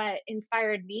sort of what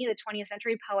inspired me, the 20th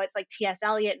century poets like T.S.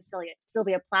 Eliot and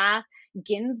Sylvia Plath,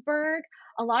 Ginsberg,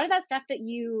 a lot of that stuff that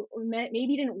you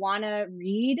maybe didn't want to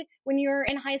read when you were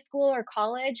in high school or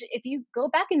college, if you go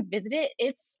back and visit it,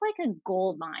 it's like a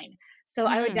gold mine. So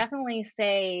I would definitely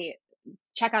say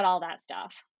check out all that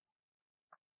stuff.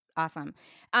 Awesome.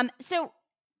 So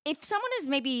if someone is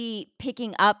maybe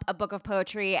picking up a book of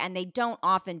poetry and they don't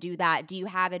often do that, do you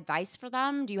have advice for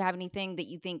them? Do you have anything that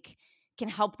you think can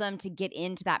help them to get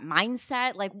into that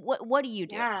mindset? Like, what do you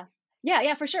do?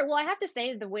 Yeah, for sure. Well, I have to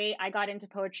say the way I got into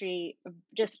poetry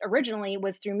just originally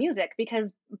was through music,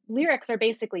 because lyrics are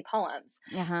basically poems.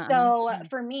 So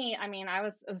for me, I mean, I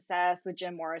was obsessed with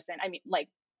Jim Morrison. I mean, like,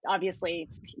 obviously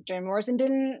Jim Morrison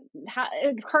didn't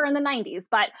occur in the 90s,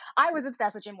 but I was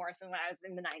obsessed with Jim Morrison when I was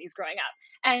in the 90s growing up.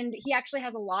 And he actually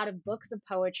has a lot of books of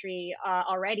poetry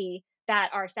already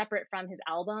that are separate from his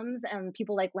albums, and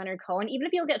people like Leonard Cohen. Even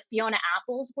if you look at Fiona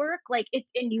Apple's work, like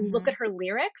and you look at her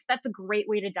lyrics, that's a great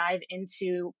way to dive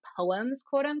into poems,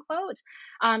 quote unquote.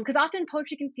 Because often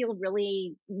poetry can feel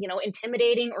really,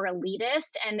 intimidating or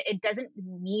elitist, and it doesn't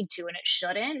need to, and it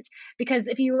shouldn't. Because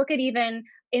if you look at even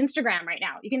Instagram right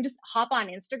now, you can just hop on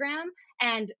Instagram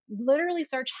and literally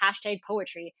search hashtag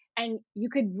poetry, and you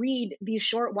could read these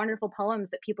short, wonderful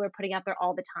poems that people are putting out there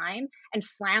all the time. And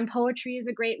slam poetry is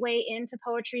a great way into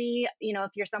poetry.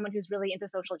 If you're someone who's really into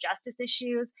social justice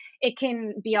issues, it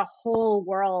can be a whole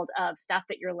world of stuff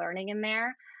that you're learning in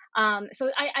there. So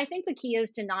I think the key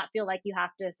is to not feel like you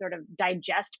have to sort of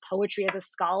digest poetry as a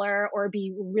scholar or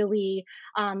be really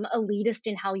elitist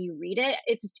in how you read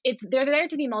it. They're there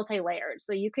to be multi-layered.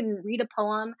 So you can read a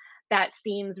poem that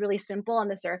seems really simple on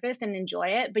the surface and enjoy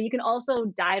it, but you can also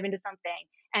dive into something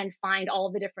and find all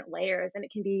the different layers, and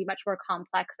it can be much more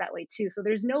complex that way too. So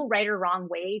there's no right or wrong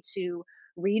way to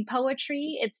read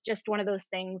poetry. It's just one of those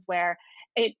things where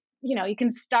you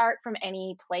can start from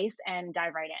any place and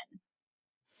dive right in.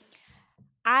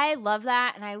 I love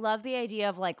that. And I love the idea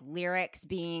of like lyrics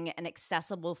being an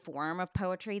accessible form of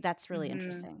poetry. That's really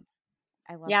interesting.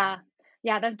 I love that.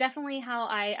 Yeah, that's definitely how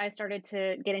I started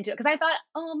to get into it. Because I thought,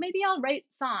 oh, maybe I'll write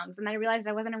songs. And then I realized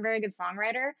I wasn't a very good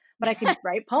songwriter, but I could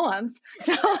write poems.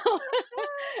 So,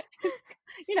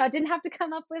 it didn't have to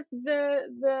come up with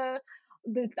the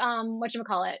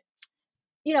whatchamacallit,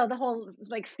 the whole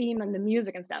like theme and the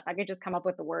music and stuff. I could just come up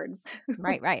with the words.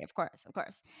 Right. Of course.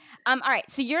 All right.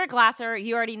 So you're a glasser.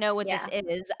 You already know what this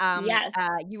is. Yes.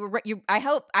 I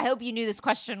hope you knew this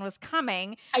question was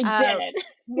coming. I did.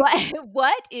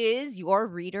 What is your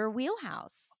reader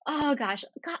wheelhouse? Oh gosh.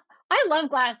 God, I love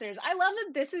glassers. I love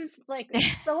that this is like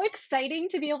so exciting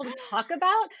to be able to talk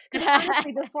about. Because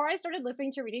honestly, before I started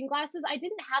listening to Reading Glasses, I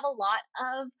didn't have a lot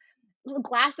of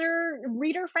glasser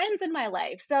reader friends in my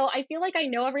life. So I feel like I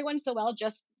know everyone so well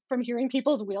just from hearing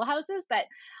people's wheelhouses, but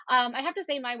I have to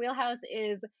say my wheelhouse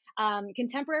is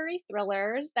contemporary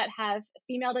thrillers that have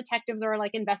female detectives or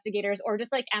like investigators or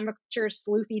just like amateur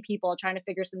sleuthy people trying to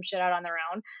figure some shit out on their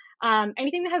own.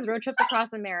 Anything that has road trips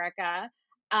across America,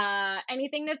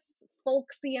 anything that's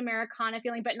folksy Americana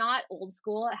feeling, but not old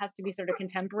school. It has to be sort of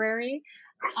contemporary.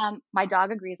 My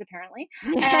dog agrees apparently.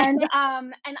 And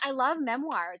I love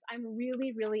memoirs. I'm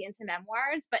really, really into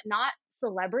memoirs, but not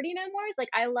celebrity memoirs. Like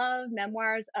I love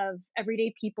memoirs of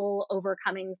everyday people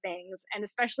overcoming things, and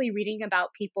especially reading about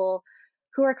people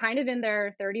who are kind of in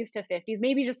their 30s to 50s,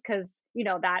 maybe just because, you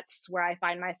know, that's where I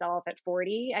find myself at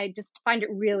 40. I just find it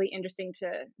really interesting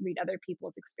to read other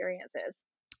people's experiences.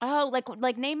 Oh,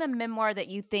 like name a memoir that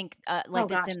you think like Oh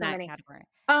that's gosh, in so that many. category.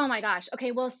 Oh my gosh.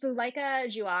 Okay, well, Sulika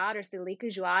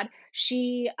Jouad,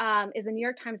 she is a New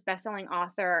York Times bestselling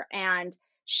author, and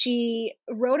she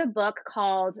wrote a book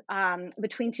called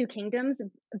Between Two Kingdoms,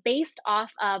 based off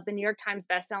of the New York Times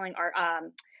bestselling art,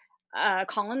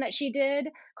 column that she did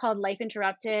called Life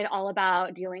Interrupted, all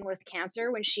about dealing with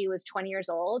cancer when she was 20 years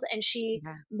old. And she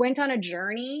Yeah. went on a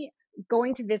journey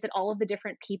going to visit all of the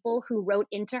different people who wrote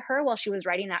into her while she was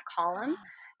writing that column. Oh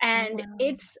And wow.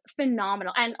 it's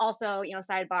phenomenal. And also, you know,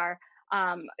 sidebar,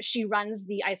 she runs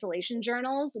the Isolation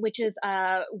Journals, which is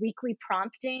a weekly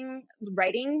prompting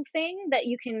writing thing that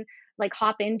you can like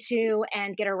hop into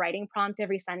and get a writing prompt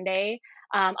every Sunday.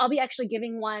 I'll be actually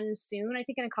giving one soon. I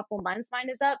think in a couple months mine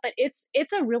is up, but it's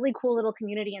a really cool little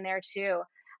community in there too.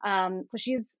 So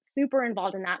she's super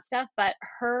involved in that stuff, but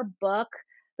her book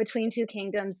Between Two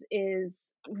Kingdoms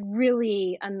is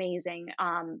really amazing.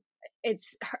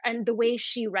 And the way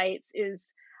she writes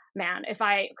is, man,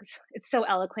 it's so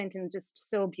eloquent and just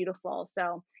so beautiful.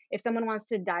 So if someone wants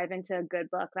to dive into a good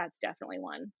book, that's definitely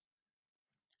one.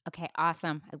 Okay,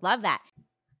 awesome. I love that.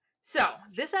 So,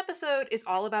 this episode is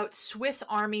all about Swiss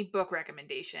Army book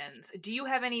recommendations. Do you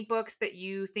have any books that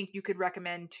you think you could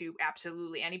recommend to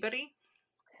absolutely anybody?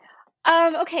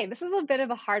 Okay, this is a bit of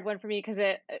a hard one for me because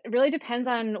it really depends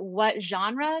on what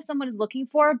genre someone is looking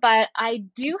for. But I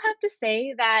do have to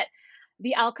say that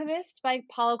The Alchemist by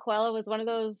Paulo Coelho was one of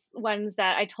those ones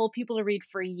that I told people to read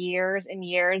for years and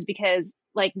years because,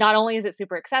 like, not only is it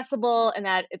super accessible and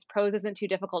that its prose isn't too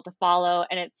difficult to follow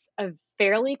and it's a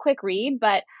fairly quick read,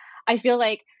 but I feel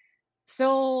like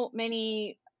so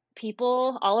many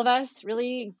people, all of us,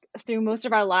 really through most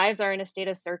of our lives are in a state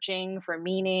of searching for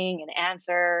meaning and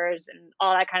answers and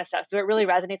all that kind of stuff. So it really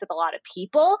resonates with a lot of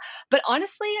people. But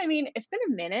honestly, I mean, it's been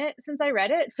a minute since I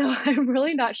read it, so I'm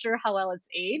really not sure how well it's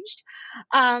aged.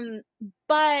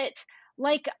 But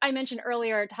like I mentioned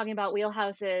earlier, talking about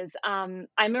wheelhouses, I'm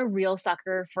a real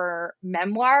sucker for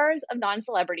memoirs of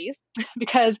non-celebrities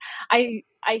because I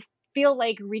feel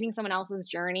like reading someone else's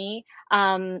journey,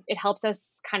 it helps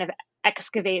us kind of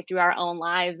excavate through our own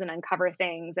lives and uncover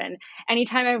things. And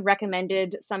anytime I've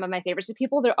recommended some of my favorites to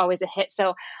people, they're always a hit.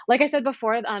 So, like I said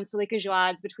before, Salika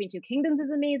Jouad's Between Two Kingdoms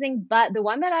is amazing. But the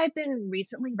one that I've been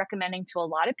recently recommending to a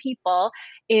lot of people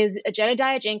is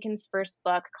Jedediah Jenkins' first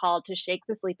book called To Shake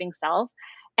the Sleeping Self.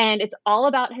 And it's all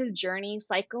about his journey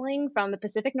cycling from the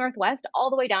Pacific Northwest all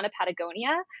the way down to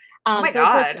Patagonia. Oh my So it's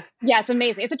like, God. yeah, it's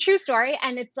amazing. It's a true story,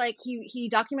 and it's like he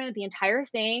documented the entire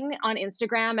thing on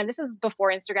Instagram, and this is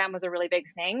before Instagram was a really big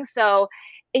thing. So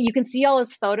you can see all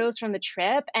his photos from the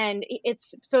trip, and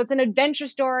it's an adventure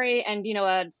story and, you know,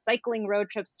 a cycling road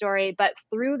trip story. But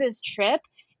through this trip,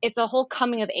 it's a whole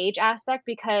coming of age aspect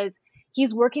because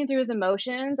he's working through his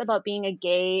emotions about being a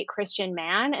gay Christian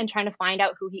man and trying to find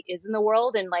out who he is in the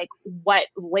world and like what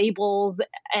labels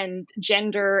and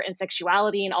gender and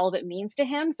sexuality and all of it means to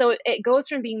him. So it goes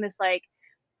from being this like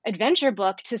adventure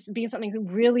book to being something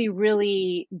really,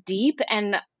 really deep.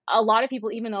 And a lot of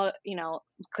people, even though, you know,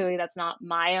 clearly that's not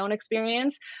my own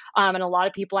experience, and a lot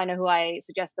of people I know who I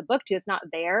suggest the book to, it's not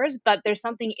theirs, but there's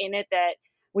something in it that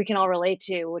we can all relate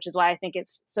to, which is why I think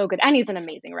it's so good. And he's an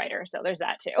amazing writer. So there's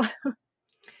that too.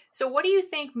 So, what do you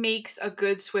think makes a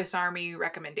good Swiss Army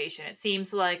recommendation? It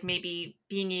seems like maybe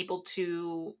being able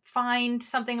to find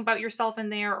something about yourself in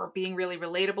there or being really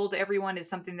relatable to everyone is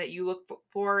something that you look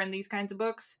for in these kinds of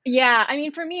books. Yeah, I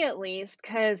mean, for me at least,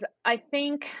 because I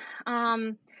think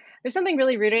there's something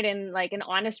really rooted in like an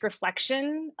honest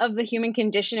reflection of the human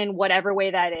condition in whatever way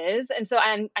that is. And so,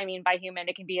 I mean, by human,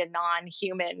 it can be a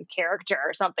non-human character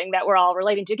or something that we're all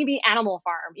relating to. It can be Animal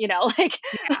Farm, you know, like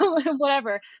Yeah.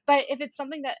 whatever. But if it's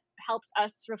something that helps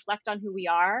us reflect on who we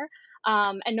are,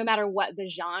 and no matter what the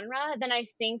genre, then I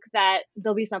think that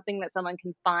there'll be something that someone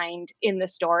can find in the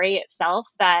story itself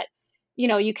that, you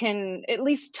know, you can at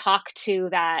least talk to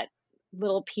that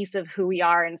little piece of who we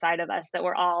are inside of us that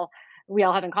we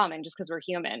all have in common just because we're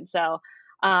human. So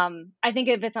I think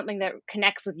if it's something that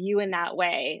connects with you in that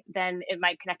way, then it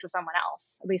might connect with someone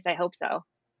else. At least I hope so.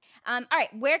 All right,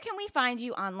 where can we find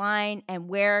you online, and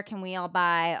where can we all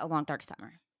buy A Long Dark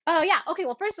Summer? Oh, yeah. Okay.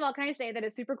 Well, first of all, can I say that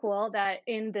it's super cool that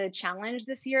in the challenge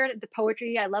this year, the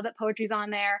poetry, I love that poetry's on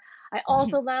there. I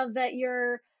also love that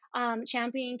you're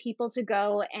championing people to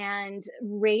go and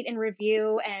rate and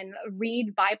review and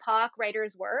read BIPOC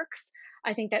writers' works.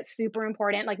 I think that's super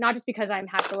important, like not just because I'm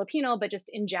half Filipino, but just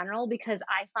in general, because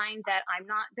I find that I'm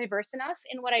not diverse enough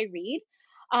in what I read.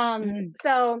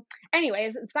 So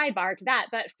anyways, sidebar to that,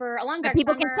 but for A Long But Dark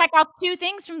people Summer, can check off 2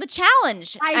 things from the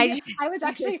challenge. I was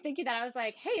actually thinking that. I was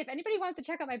like, hey, if anybody wants to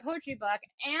check out my poetry book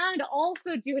and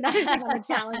also do another thing on the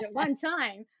challenge at one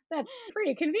time, that's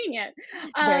pretty convenient.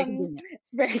 Very convenient.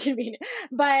 Very convenient.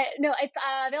 But no, it's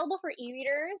available for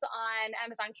e-readers on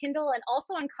Amazon Kindle and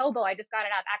also on Kobo. I just got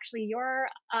it up. Actually, your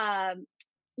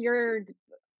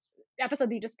episode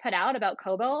that you just put out about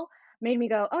Kobo made me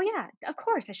go, oh yeah, of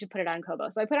course I should put it on Kobo.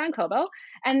 So I put it on Kobo,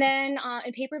 and then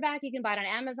in paperback you can buy it on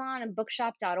Amazon and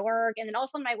bookshop.org, and then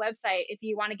also on my website. If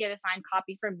you want to get a signed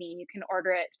copy from me, you can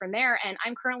order it from there. And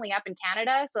I'm currently up in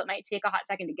Canada, so it might take a hot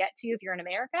second to get to if you're in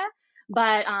America.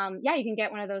 But yeah, you can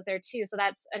get one of those there too. So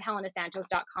that's at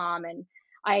helennasantos.com, and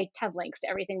I have links to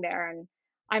everything there. And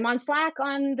I'm on Slack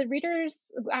on the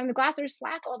Glassers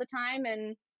Slack all the time,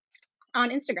 and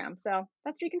on Instagram. So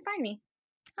that's where you can find me.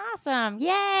 Awesome.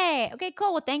 Yay. Okay,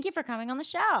 cool. Well, thank you for coming on the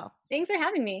show. Thanks for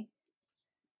having me.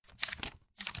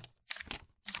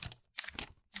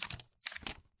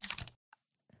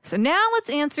 So now let's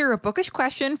answer a bookish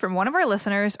question from one of our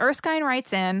listeners. Erskine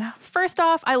writes in, first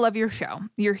off, I love your show.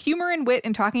 Your humor and wit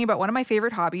in talking about one of my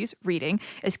favorite hobbies, reading,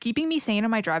 is keeping me sane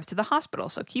on my drives to the hospital,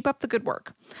 so keep up the good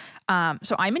work.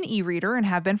 So I'm an e-reader and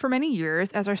have been for many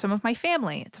years, as are some of my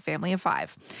family. It's a family of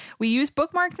 5. We use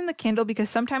bookmarks in the Kindle because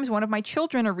sometimes one of my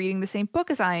children are reading the same book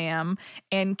as I am,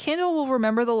 and Kindle will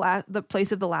remember the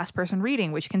place of the last person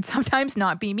reading, which can sometimes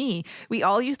not be me. We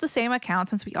all use the same account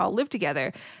since we all live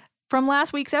together. From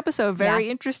last week's episode, very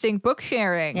interesting book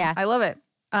sharing. Yeah. I love it.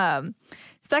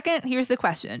 Second, here's the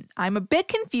question. I'm a bit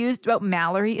confused about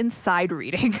Mallory and side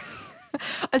reading,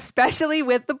 especially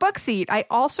with the book seat. I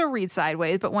also read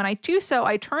sideways, but when I do so,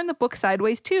 I turn the book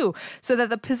sideways too, so that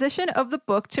the position of the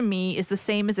book to me is the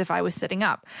same as if I was sitting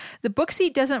up. The book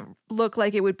seat doesn't look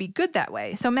like it would be good that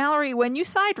way. So Mallory, when you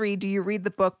side read, do you read the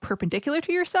book perpendicular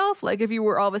to yourself? Like if you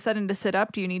were all of a sudden to sit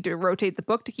up, do you need to rotate the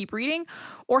book to keep reading?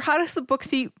 Or how does the book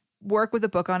seat work with the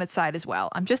book on its side as well?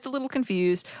 I'm just a little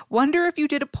confused. Wonder if you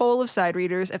did a poll of side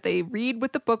readers if they read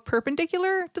with the book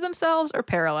perpendicular to themselves or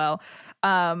parallel.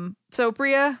 So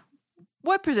Bria,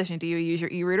 what position do you use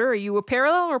your e-reader? Are you a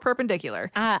parallel or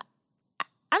perpendicular? I'm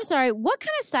sorry, what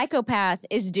kind of psychopath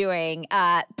is doing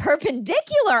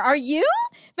perpendicular? Are you?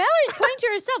 Mallory's pointing to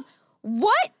herself.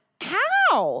 What?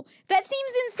 How? That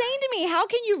seems insane to me. How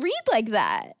can you read like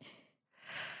that?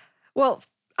 Well,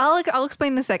 I'll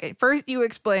explain in a second. First, you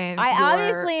explain. I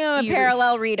obviously am a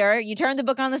parallel reader. You turn the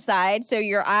book on the side, so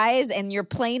your eyes and your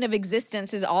plane of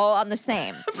existence is all on the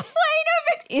same. Plane of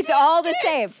existence. It's all the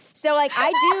same. So, like,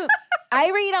 I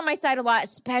read on my side a lot,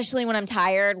 especially when I'm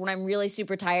tired, when I'm really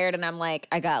super tired and I'm like,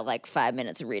 I got like 5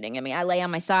 minutes of reading. I mean, I lay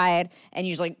on my side and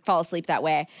usually fall asleep that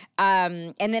way.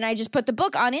 And then I just put the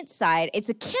book on its side. It's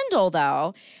a Kindle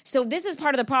though. So this is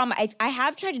part of the problem. I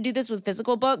have tried to do this with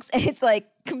physical books and it's like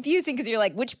confusing because you're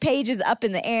like, which page is up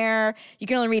in the air? You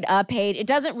can only read a page. It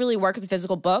doesn't really work with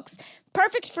physical books.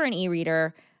 Perfect for an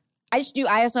e-reader. I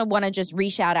also want to just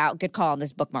re-shout out, good call on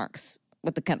this bookmarks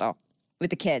with the Kindle. With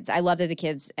the kids. I love that the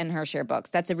kids and her share books.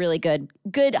 That's a really good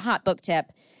hot book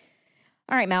tip.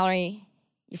 All right, Mallory,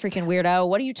 you freaking weirdo.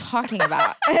 What are you talking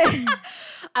about?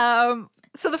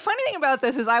 So the funny thing about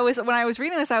this is when I was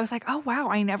reading this, I was like, oh, wow,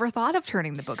 I never thought of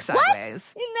turning the book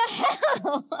sideways. What in the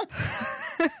hell?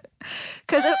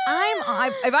 Because if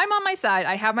I'm on my side,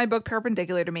 I have my book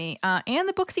perpendicular to me and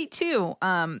the book seat too.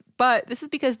 But this is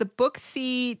because the book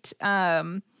seat...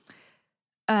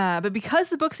 but because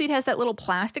the book seat has that little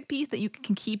plastic piece that you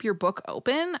can keep your book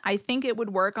open, I think it would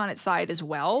work on its side as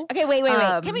well. Okay, wait.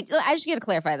 I just got to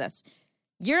clarify this.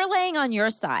 You're laying on your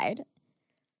side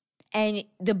and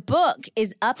the book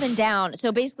is up and down.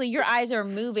 So basically your eyes are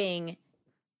moving.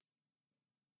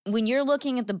 When you're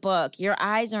looking at the book, your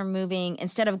eyes are moving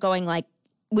instead of going like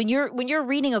when you're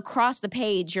reading across the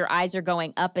page, your eyes are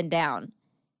going up and down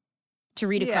to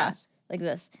read across like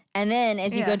this. And then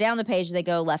as you go down the page, they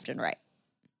go left and right.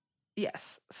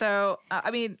 Yes. So,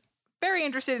 I mean, very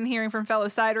interested in hearing from fellow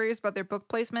side readers about their book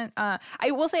placement.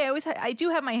 I will say I do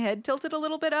have my head tilted a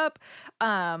little bit up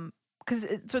because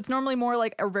it's normally more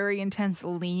like a very intense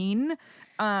lean.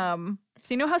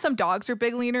 So you know how some dogs are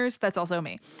big leaners? That's also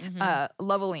me.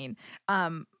 Love a lean.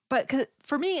 But 'cause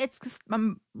for me, it's 'cause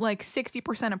I'm like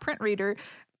 60% a print reader.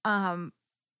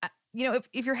 You know,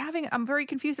 if you're having, I'm very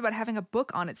confused about having a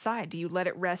book on its side. Do you let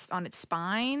it rest on its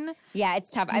spine? Yeah, it's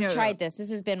tough. I've tried this.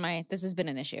 This has been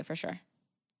an issue for sure.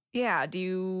 Yeah. Do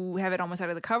you have it almost out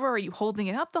of the cover? Or are you holding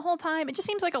it up the whole time? It just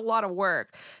seems like a lot of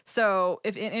work. So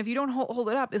if you don't hold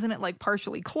it up, isn't it like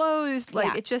partially closed?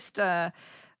 Like it just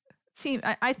seems.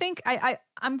 I think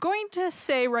I'm going to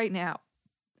say right now,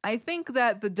 I think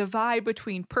that the divide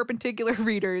between perpendicular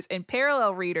readers and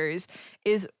parallel readers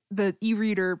is the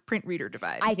e-reader print reader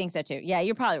divide. I think so too. Yeah,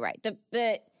 you're probably right.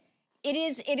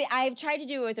 I've tried to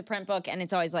do it with a print book, and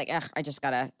it's always like, I just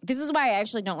gotta. This is why I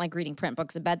actually don't like reading print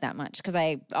books in bed that much, because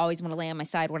I always want to lay on my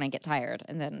side when I get tired,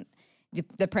 and then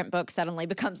the print book suddenly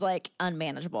becomes like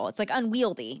unmanageable. It's like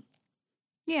unwieldy.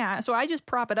 Yeah, so I just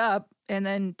prop it up and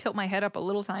then tilt my head up a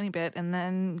little tiny bit, and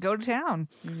then go to town.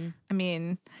 I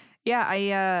mean.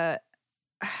 Yeah,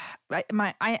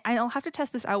 I'll have to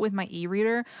test this out with my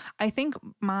e-reader. I think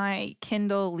my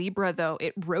Kindle Libra, though,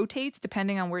 it rotates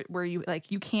depending on where you,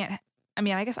 like, you can't. I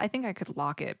mean, I think I could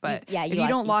lock it, but if you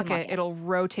don't lock it, it'll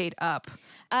rotate up.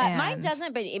 Mine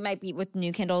doesn't, but it might be with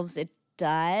new Kindles, it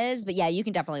does. But yeah, you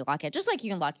can definitely lock it, just like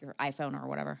you can lock your iPhone or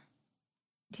whatever.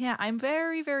 Yeah, I'm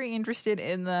very, very interested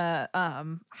in the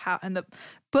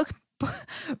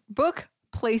book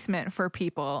placement for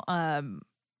people.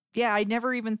 Yeah, I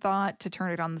never even thought to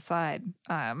turn it on the side.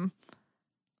 I'm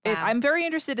very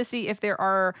interested to see if there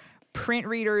are print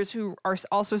readers who are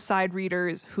also side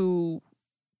readers who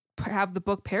have the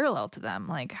book parallel to them.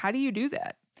 Like, how do you do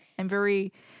that? I'm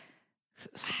very...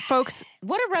 Folks,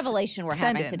 what a revelation we're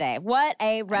having today. What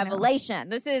a revelation.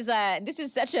 This is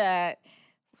such a...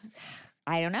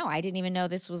 I don't know. I didn't even know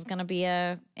this was going to be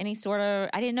I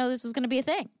didn't know this was going to be a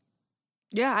thing.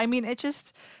 Yeah, I mean, it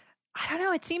just... I don't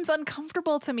know. It seems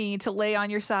uncomfortable to me to lay on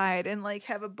your side and like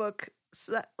have a book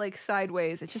like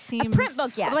sideways. It just seems a print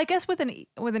book. Yes. Well, I guess with an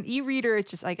e-reader, it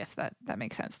just, I guess that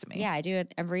makes sense to me. Yeah, I do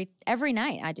it every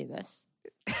night. I do this.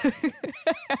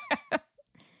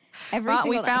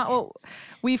 Single night.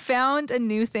 We found a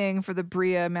new thing for the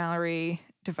Bria Mallory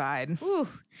divide. Ooh.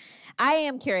 I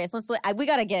am curious. We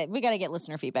gotta get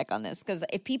listener feedback on this, because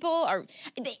if people are,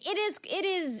 it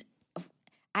is.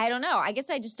 I don't know. I guess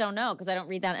I just don't know, because I don't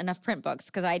read that enough print books,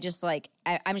 because I just I'm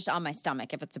just on my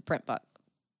stomach if it's a print book.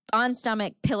 On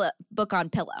stomach, book on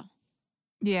pillow.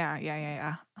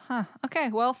 Yeah. Huh. Okay.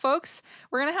 Well, folks,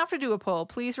 we're going to have to do a poll.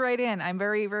 Please write in. I'm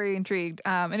very, very intrigued.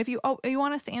 And if you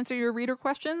want us to answer your reader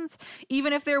questions,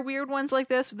 even if they're weird ones like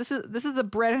this is the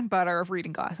bread and butter of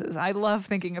reading glasses. I love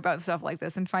thinking about stuff like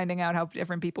this and finding out how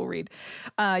different people read.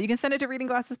 You can send it to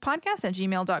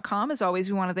readingglassespodcast@gmail.com. As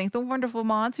always, we want to thank the wonderful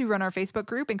mods who run our Facebook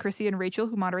group and Chrissy and Rachel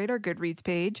who moderate our Goodreads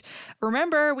page.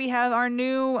 Remember, we have our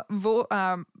new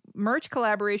merch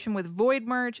collaboration with Void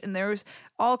Merch, and there's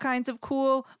all kinds of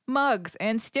cool mugs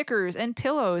and stickers and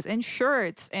pillows and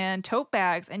shirts and tote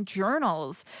bags and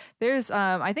journals. There's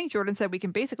I think Jordan said we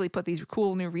can basically put these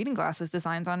cool new reading glasses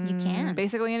designs on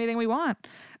basically anything we want.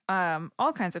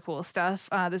 All kinds of cool stuff.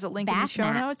 There's a link in the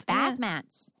show notes. Bath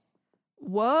mats.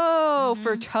 Whoa,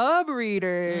 for tub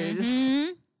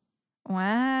readers.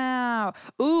 Wow.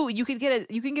 Ooh, you can get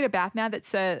a bath mat that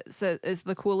says is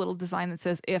the cool little design that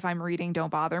says, "If I'm reading, don't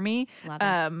bother me." Love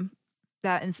it.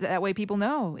 That way people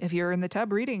know if you're in the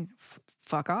tub reading,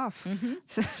 fuck off. And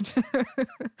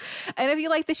if you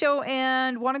like the show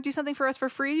and want to do something for us for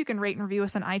free, you can rate and review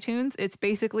us on iTunes. It's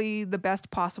basically the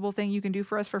best possible thing you can do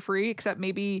for us for free, except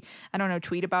maybe, I don't know,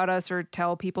 tweet about us or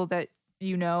tell people that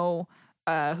you know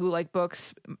who like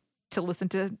books to listen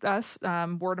to us.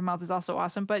 Word of mouth is also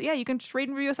awesome. But yeah, you can just rate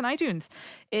and review us on iTunes.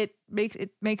 It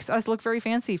makes us look very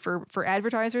fancy for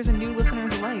advertisers and new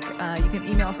listeners alike. You can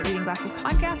email us at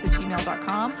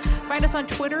readingglassespodcast@gmail.com. Find us on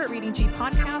Twitter at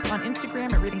ReadingGPodcast, on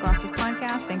Instagram at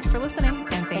ReadingGlassesPodcast. Thanks for listening,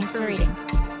 and thanks for reading.